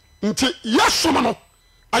nti yesoma no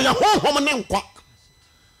aya honhom ne nkwa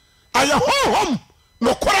aya honhom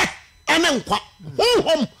no kore ane nkwa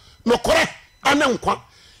honhom no kore ane nkwa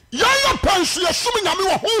yaya pansu yesum nyame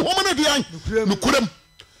wo honhom ne dian no kurem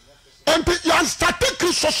enti yan starting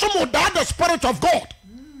Christosum that the Spirit of God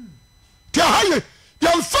tia haye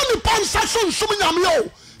yan fani pansa sum nyame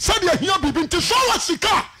yo said ye hia bibi nti so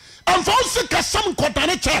wasika and for sika some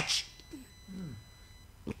kodane church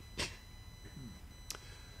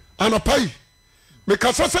anapai me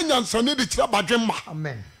kasa se nyansane de kira badwemma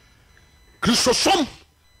amen Christosum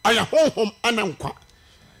aya honhom anankwa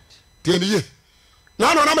tieniye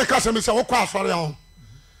na no na me kasa me se wo kwa asore ya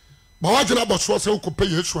ba wagina boso se wo kope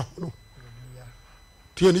Yesu no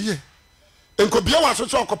tieniye enko bia wa so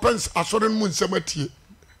so kopens asore mu nsem atie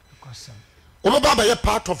o baba ye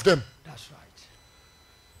part of them. That's right.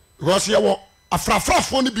 Because you were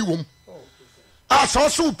afrafrafo ni bi wom a so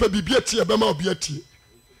so pe bibia tie be ma obi atie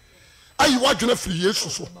ayi wadwena free Yesu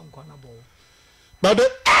so but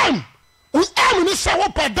the we aim ni say wo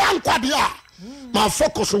pa dan kwade a ma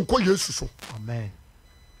focus on ko Yesu so amen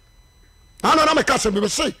ana na me ka se me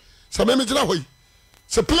say se me gina hoyi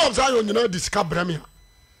se play of Zion nyina discover bremia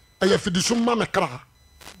ayi fidisum ma me kra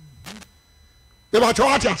e ba cho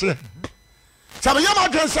ati ase sabe yama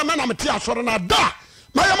dwense me na me ti asore na da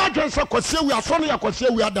ma yama dwense kwase wi asore ya kwase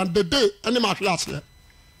wi adan the day any ma hwe ase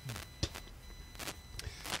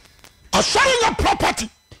asore your property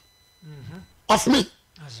of me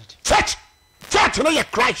church no your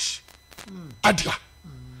Christ adia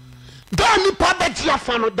dan ni pa bet ya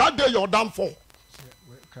fa no that day you're done for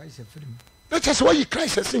Christ e free let us why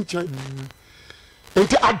Christ is in chain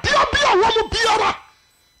enti adia bia wo mo biara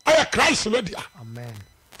ay Christ no dia amen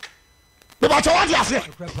me ba cha wadi ase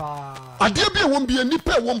adia bia wo bia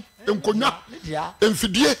nipa wo enkonya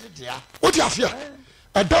emfidie wo di ase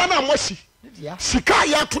e dan na mosi sika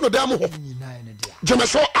ya to no dem ho jeme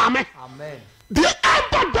so amen the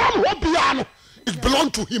other dam ho bia no it belong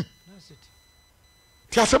to him. That's it.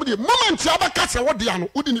 Tia se be moment ya baka se wo dia no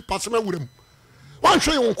udi ni pasema wuram wan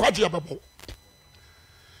hwe yon kwaje abebo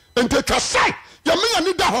ente ka sai ya me ya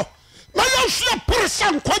ni da ho na ya hwe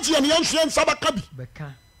percent kwaje ne ya hwe nsa baka bi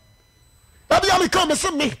beka abi ya me ka me se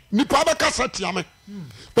me ni pa baka sa tia me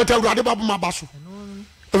but awurade babu ma baso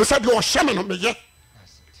e said you shame no me ye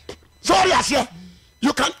sorry asia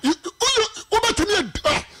you can you betumi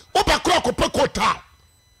obakro ko pekota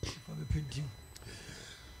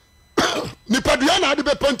ni padua na ade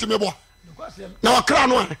be penti me bo na wakra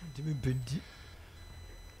no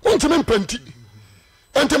ntimi mpenti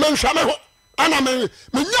ntimi nhwame ho ana me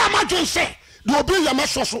nya madwen se de obi ya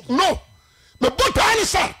masoso no me bota ani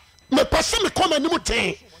se me pese me koma ni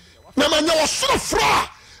muten na manya wo soro fra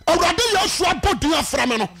awurade Yesu abodi afra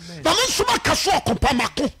me no na me nsoma kaso okopa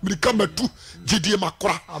mako mirika matu gidie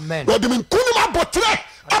makora no de me nkunu ma botre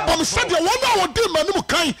abom se de wona wo de manim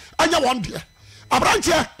kan anya won de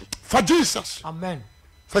abranche for Jesus amen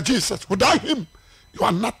for Jesus without him you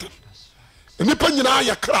are nothing any panyina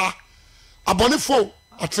ya kra abonefo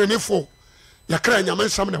atrenefo ya kra nyame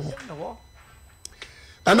nsam ne ho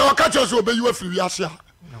ana wakacho so obeyi afiri wiase a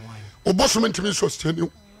obosom ntimi so stani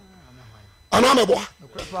ana mebo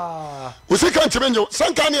usika ntimi nyo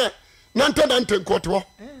sanka ne nante nkoto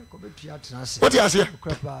what you say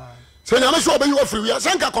se nyame so obeyi afiri wiase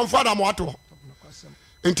sanka confada mo ato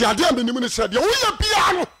enti ade ambinim ne said ye wo ya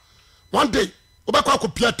bia no one day obekwa ko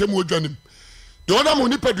pia temu odwanim de oda mo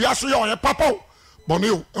ni padua so ye oye papa bone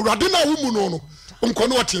o awurade na wo mu no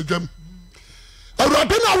nkono ate adwam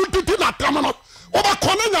awurade na wo titi na tam no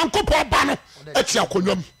obekwa na nyankopo ba no ati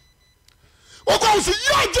akonwam ogo si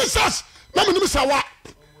you Jesus na mo ni sawa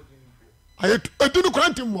ayet edinu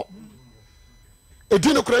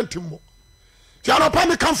krantimmo ti anopa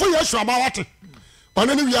me kanfo Yesu amawate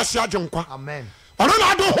one ni wiase agenkwa amen ono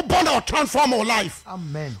na do ho bona o transform our life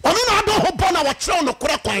amen ono na do ho bona wa kire no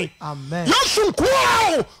kore kwan amen Yesu kwa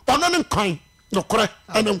ono ne kwan no kore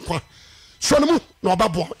ene nkwa so no mu na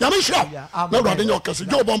obabo ya me hira na urade nya okase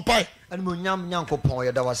jo bompai ene mo nyam nyankopon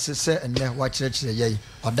ye da wasese ene wa kire ye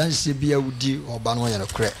odanse bia wudi oba no ye no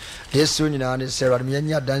kore Yesu nyina ne se urade me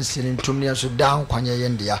nya danse ne ntum ne so da nkwanye ye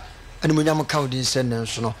ndia ɛne munyam ka wodi sɛ ne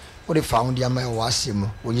nso no wode fa ho de ama ɛwɔ asɛm mu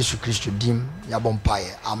wɔ Yesu Kristo dim yɛabɔ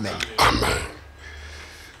mpaeɛ amen amen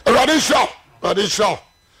awurade nhyira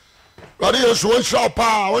awurade Yesu wɔnhyira wo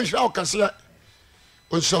paa wɔnhyira wo kɛseɛ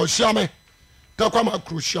wɔnhyira wo hyia me takwa ma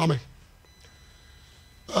kuro hyia me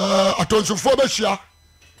atɔnsufoɔ bɛhyia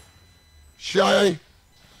hyia yɛn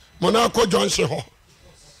mɔna akɔ Johnson hɔ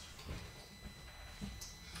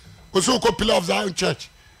wɔsɛ wokɔ Pillar of Zion Church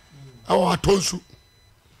ɛwɔ atɔnsu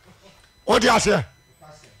wode aseɛ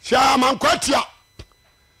hyia mankɔ atia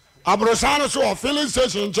aborosan no so wɔ filling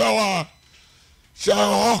station nkyɛ hɔ a hyia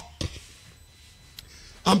hɔ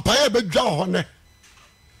ampaeɛ bɛdwa hɔ nɛ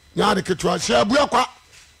nyaade ketewa hyia abua kwa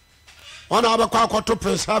ɔna abɛkɔ akɔto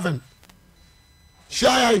Prince Heaven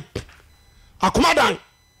hyia yɛn akomadan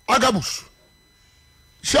Agabus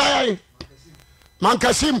hyia yɛn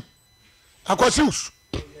Mankasim Akwasi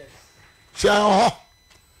hyia yɛn hɔ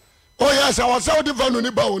oyɛ sɛ wɔsɛ wode va no ni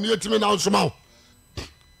ba wo ne yɛtumi na nsoma wo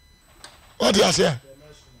wode aseɛ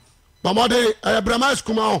bamɔde ɛyɛ Brahma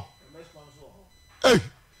skuma ho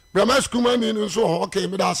Brahma skuma ni nso hɔ okay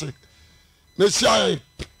meda ase na hyia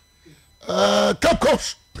yɛn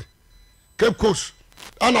Cape Coast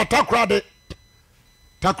ana takrade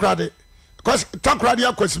takrade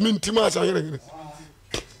akwasimi ntim asayere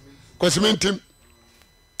kwasimi ntim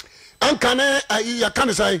ankane yɛka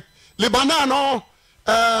ne sɛ Lebanon no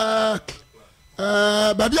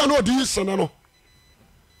baabi a na ɔde sene no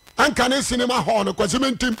ankane cinema hall no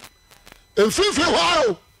kwasimi ntim mfimfini hɔ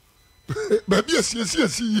o baabi asiesie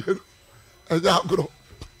yie no ɛnyɛ agorɔ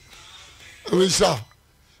ɛwɛnhyia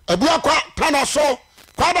abua kwa tana so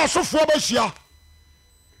kwada sofoɔ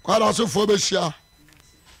bɛhyia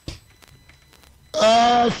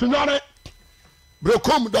sunyane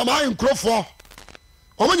brekom dɔma nkurɔfoɔ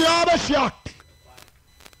ɔmo nyinaa bɛhyia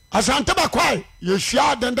asante bakwae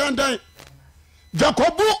yɛhyia dendenden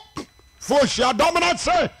Jacobu fo hyia dominant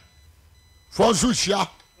sɛ fo nso hyia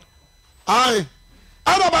ai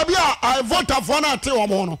ana baabi a votafoɔ no ate wɔ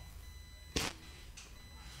mo no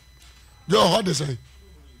yɛ hɔ de sɛ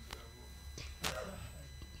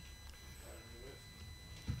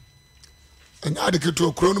ɛnyɛ ade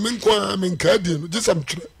ketewa kuro no menkaa die no gye sɛ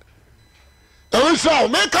mtwerɛ ɛwo nhyira wo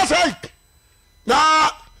meka sɛ na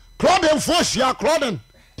Claudenfoɔ hyia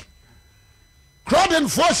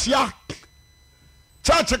Claudenfoɔ hyia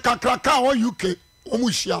church kakraka a wɔ UK ɔmu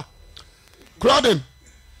hyia Clauden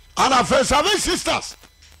ana afei 7 Sisters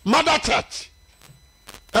Mother Church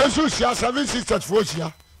ɛnso hyia 7 Sisters foɔ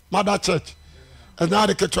hyia Mother Church ɛnyɛ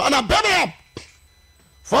ade ketewa ana Birmingham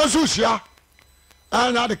foɔ nso hyia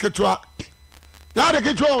ɛnyɛ ade ketewa yàrá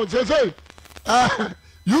kìtìwọ́ sẹ́sẹ́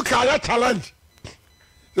UK ayẹ challenge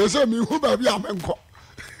sẹ́sẹ́ mi hu baabi a mi nkọ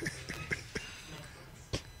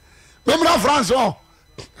mímúra France ọ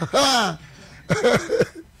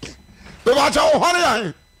bẹ́ẹ̀ àkyẹ́ wọ́n họ́ni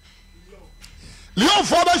yẹn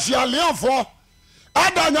Leonfoɔ bẹ́ hyia Leonfoɔ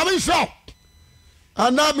ada nyame nhyira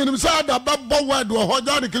ana minim sɛ ada bɛbɔ word wɔ hɔ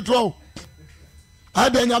yàrá kìtìwọ́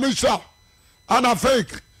ada nyame nhyira ana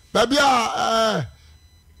fake baabi a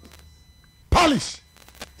Palace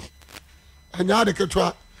ɛnyɛ ade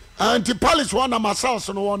ketewa anti Palace wɔn na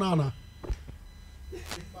masals no wɔn ana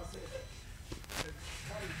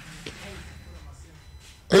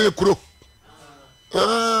ɛyɛ kuro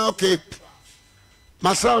okay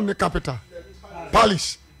masal ne capital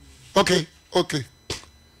Palace okay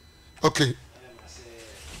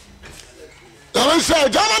ɛwɔ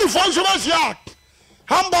sɛ Germany fɔ nso bɛ hyia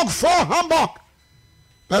Hamburg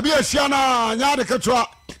baabi ahyia na ɛnyɛ ade ketewa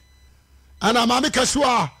ana maame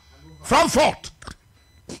kɛsewa Frankfurt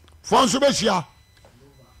fɔ nso bɛhyia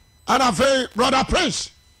ana afei Brother Prince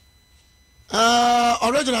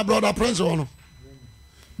original Brother Prince wɔ no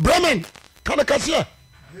Bremen kane kɛseɛ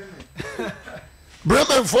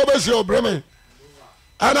Bremen fɔ bɛhyia o Bremen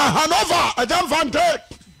ana Hanover agya mfante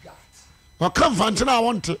wɔka mfante no a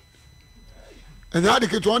wɔnte ɛnyɛ ade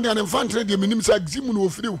ketewa ɔnde ane mfante deɛ menim sɛ agzi mu no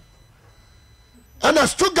wɔfiri wo ana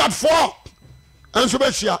Stuttgart fɔ ɛnso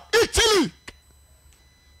bɛhyia Italy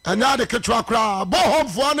ɛnyɛ ade ketewa koraa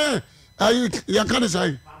bɔhɔmfoɔ ne yɛka ne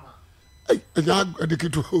sɛ ɛnyɛ ade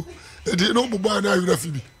ketewa ɛdi ne wobobɔa ne awerɛ fi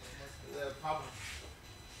bi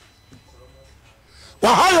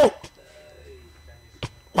wahayo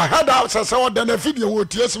wahada sɛ sɛ wɔda no afidie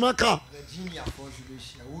wɔtie sema ka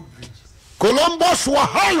Columbus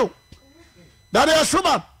wahayo dade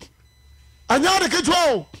ɛsoma ɛnyɛ ade ketewa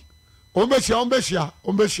o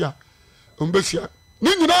ɔmbɛhyia ne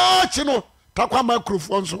nyinaa akyi no takwa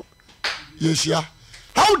microphone nso yɛhyia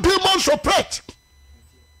how demons operate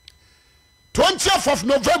 20th of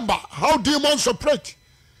November how demons operate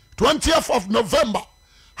 20th of November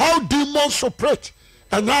how demons operate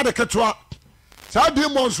and now the Katua. So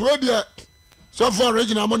demons were there. So for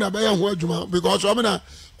original money, because I'm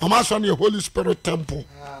on the Holy Spirit temple.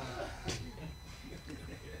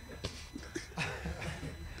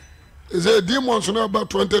 Is a demons now about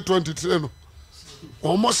 2023.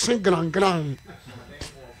 Almost sing grand.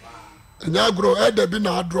 And I grow at the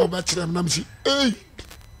dinner draw back to them. Hey,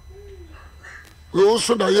 we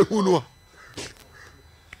also die who know.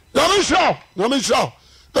 Yamisha,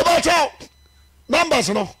 the battle numbers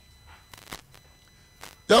no.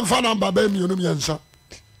 Yam fan number baby, you know me answer.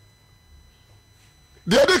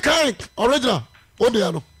 The other kind original, what they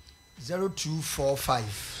are no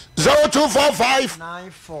 0245 0245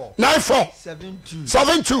 94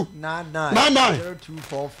 72 99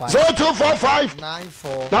 0245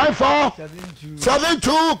 94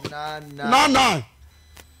 72 99.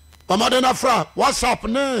 Mamadena fra WhatsApp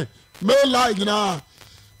ne mail line na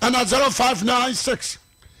and 0596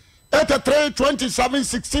 83 27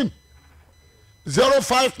 16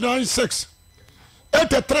 0596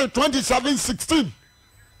 83 27 16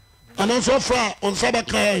 and also fra on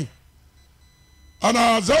Sabakai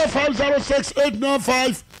and 0506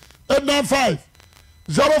 895 895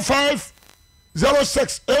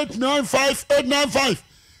 0506 895 895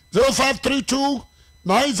 0532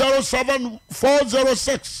 907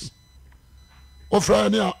 406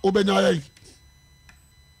 Ofrania Obenyai.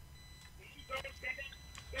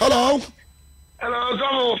 Hello. Hello,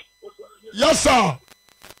 Zomo. Yes, sir.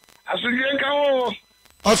 Asumje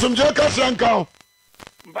Kasiankao.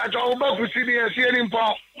 But all about to see the ceiling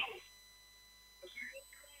pop.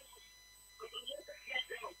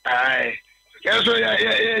 Aye. Yes,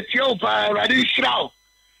 yeah, Tiopa, ready shroud.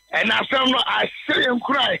 And I see him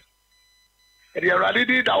cry. And you already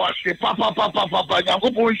did our papa,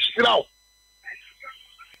 Yakubu shroud.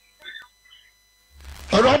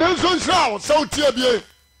 I rather so shroud, so tear.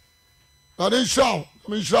 I didn't shout.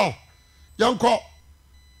 Young cop.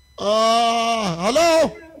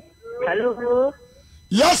 Hello. Hello.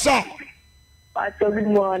 Yes, sir. Pastor, good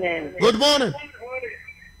morning. Good morning.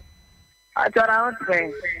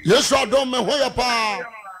 Pastor, yes, sir. Don't me where pa.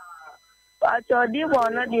 Pastor, do you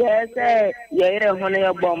want to say you're one of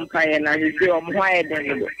your bomb fire and you see I'm quiet.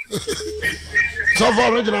 So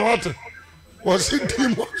far, original water. Was it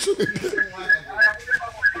demons?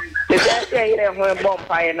 You are bomb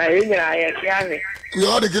fire and you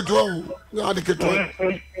are the kid. You are the kid.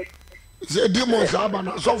 The demons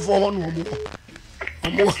are so for one.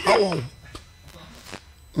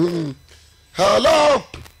 Hello.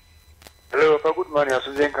 Hello, good morning.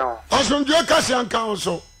 Asumje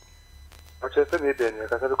Kasiankao. Manchester,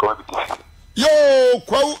 Yo,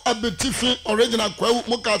 Quo Abitifi, original Quo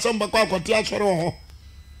Mukasam Bakwatia Soro.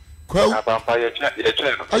 Quo,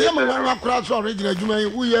 I am a one across original.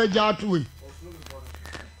 We are Jatui.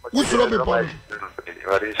 Who should be born?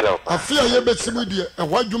 I fear you bet Simudia, and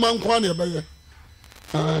what you man quania by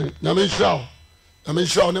Namisha.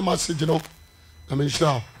 Namisha, no message, you know.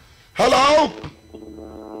 Namisha. Hello?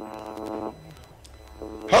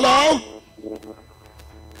 Hello?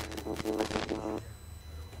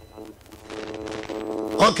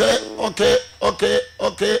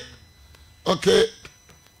 Okay.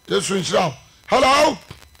 This one's now. Hello?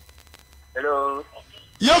 Hello.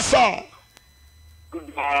 Yes, sir.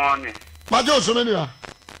 Good morning. Majo Sumenia.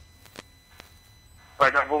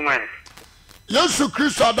 Father woman. Yes, you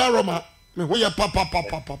Christ Adaroma. We are papa.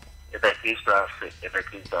 If I kiss if I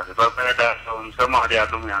kiss us. If I that somebody are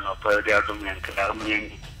doing an offer, they are doing and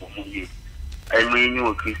I mean,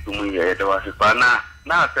 you kiss to me. There was a pana.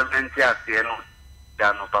 Now, 70 years,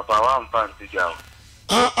 no papa, 1 pound to go.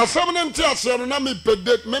 A 70 years, you know, me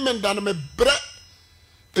pedet, me than me bread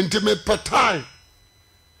into me per time.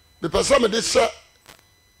 The person of this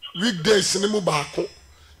weekdays in the Mubako.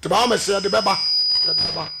 The Bama said the Baba.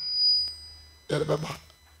 The Baba.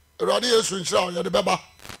 Radio swing show, the Baba.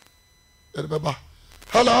 The Baba.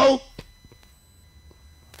 Hello?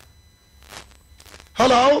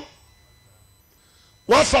 Hello?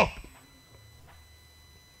 What's up?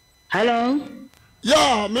 Hello?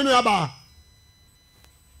 Yeah, Miniaba.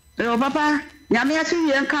 Hello, Papa. Yamia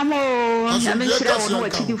Suyan come on. Yamia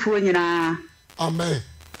what you for you now. Amen.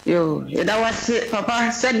 Yo, that was it,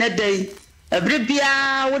 Papa. Send that day. A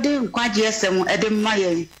bribia wouldn't quite yes, and Adam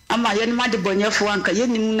Mayan. Am I any mother bonya for one? Kayan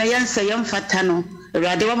Nayan Sayam Fatano.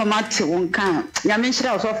 Radua Mati won't come. Yamin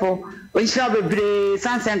shall suffer. When shall be brave,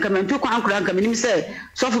 Sansan come and took Uncle Uncle. And say,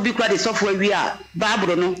 so for be quite the software we are.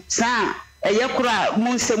 Barbara, no, San. A yakura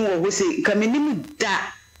Monsemo who say, come in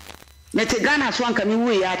that. Metegana swan coming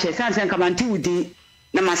way at a Sansan come and 2D.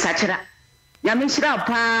 Namasachera. Yamin shall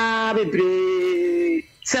pa be brave.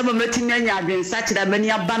 sɛ mo metimi anya adwen sa kyerɛ mani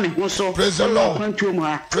aba me ho so praise the Lord praise the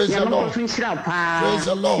Lord praise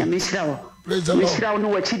the Lord praise the Lord no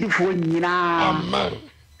wachidifo nyina amen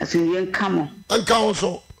asunye nkamo nka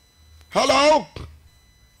so hello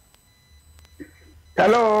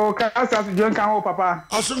kasa su nka ho papa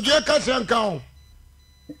asunje kasa nka ho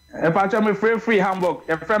pacho me free Hamburg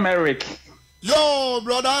from Eric yo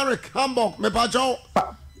brother Eric Hamburg me pacho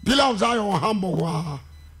Bila Zion Hamburg wa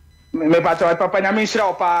me pacho papa nyame nhira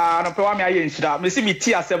opa no pe wa me aye nhira me si me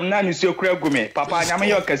ti asem na nsuo kura gume papa nyame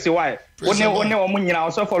yo kase why one o mu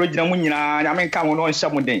nyina so for original mu nyina nyame nka ho no nhya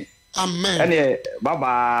mu den amen ene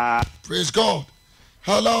baba praise God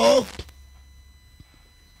hello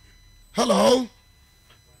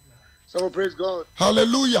so praise God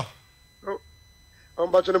hallelujah I'm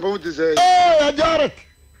back to the point to say hey Jarek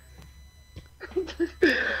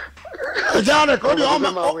Jarek odi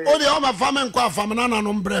oma famen kwa famna na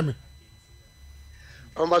no mbreme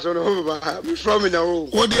I'm back to no me from na o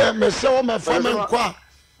odi me se o me famen kwa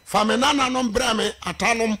famna na no mbreme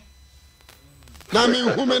atanom na me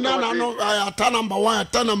hume na no ata number 1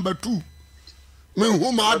 ata number 2 me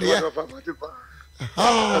huma ade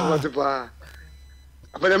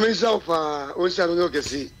But I mean, so far, we shall not get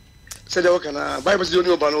see. Said, okay, Bible is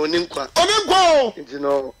only about Oninqua. You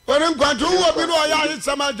know, Oninqua, who will be no in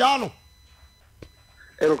summer journal.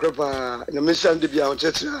 And Crepa, the mission to be our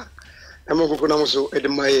church. I'm going to so at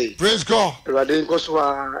my praise God. Radin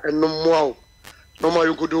Coswa and no more. No more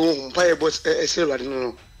you could do, fire was a sailor,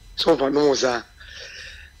 no. So far, no, sir.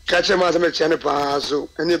 Catch him as a mechanic, so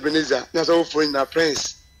any Beniza, that's all for in our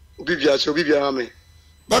prince. Bibia, so Bibia Army.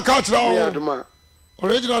 But catch now.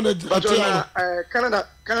 Original Canada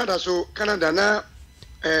so Canada na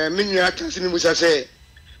menu atasi ni musa say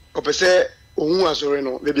opese ohun asore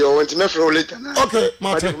no baby o want me for later na okay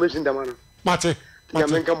mate information da man mate ya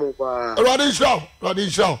menka mo pa ready show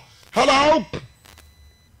hello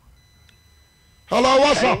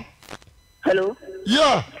what's up Hello.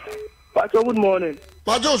 Yeah. Pastor, good morning.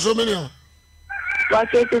 Pastor, so many.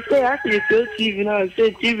 Pastor, to say actually so TV now,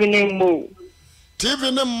 say TV name Mo.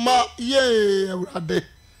 TV name Ma, yeah,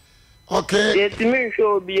 okay. Yes, me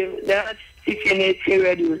show be that TV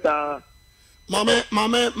radio sir. Mame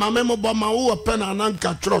mo ba ma wo pen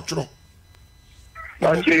ananka tro.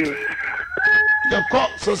 Okay. You call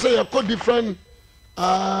so say you call different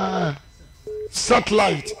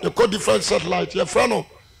satellite. You call different satellite. Your friend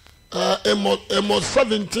Amos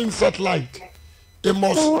 17 satellite.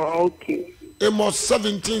 Okay. Amos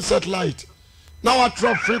 17 satellite. Now I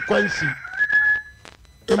drop frequency.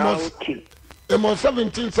 Amos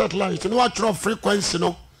 17 satellite. Now I drop frequency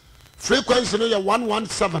no. Frequency no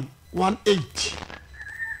 11718.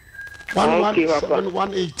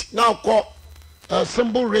 11718. Now call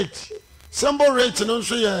symbol rate. Symbol rate no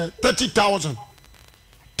so 30,000.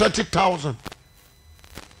 30,000.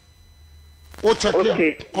 O check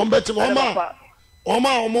here. On beti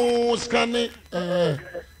Oma scanning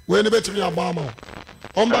when beti mi abama.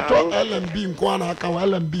 On beto LMB nkwana aka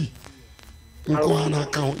LMB. Nkwana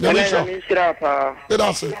aka.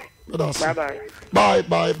 That's it. Bye.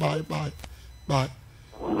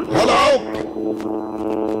 Hello.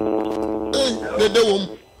 Hey, the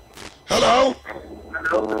woman. Hello.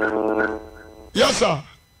 Yes, sir.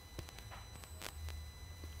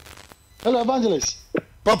 Hello, Evangelist.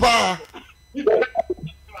 Papa.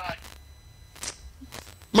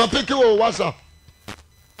 Ma pick you what's up?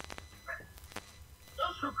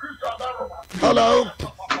 Hello,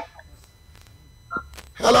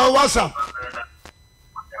 what's up?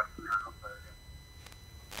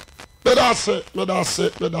 But that's it.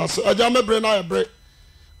 I just brain I break.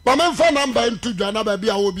 But my phone number into Jana baby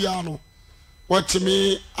I will be ano. What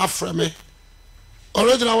me after me?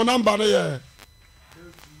 Original number there.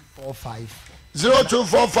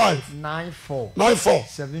 0245 94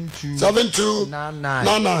 72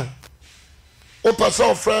 99. Opa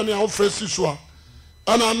so friend ya ofresi so.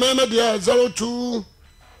 Ana meme there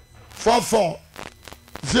 0244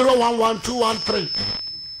 011213.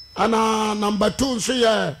 Ana number 2 so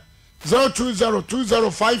yeah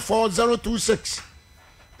 0202054026.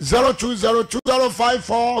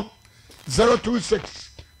 0202054026.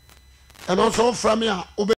 And also from here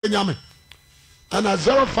Obenyame. And a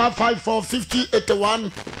 0554 5081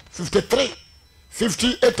 53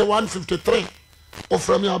 5081 53 o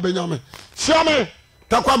from ya Benjamin Siame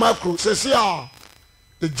takwa makro se sia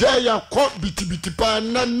the jaya ko biti pa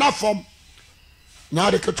na form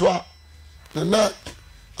na de ketwa na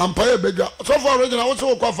ampaye bega so for original wo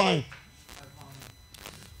so kwa fine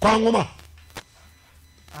kwa ngoma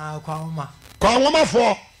kwa ngoma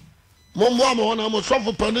for mo mo na mo so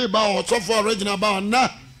for pani ba o so for original ba na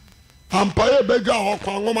ampaye bedwa ho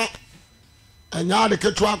kwa ngoma enya de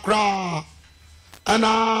ketua kra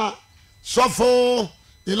ana sofo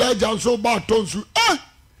Elijah nso ba tonsu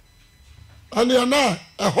ani na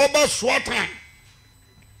hoba swata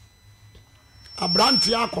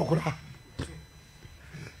abranti akokora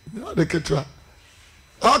de ketua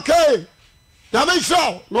okay na me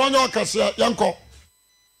show no nyo kase yanko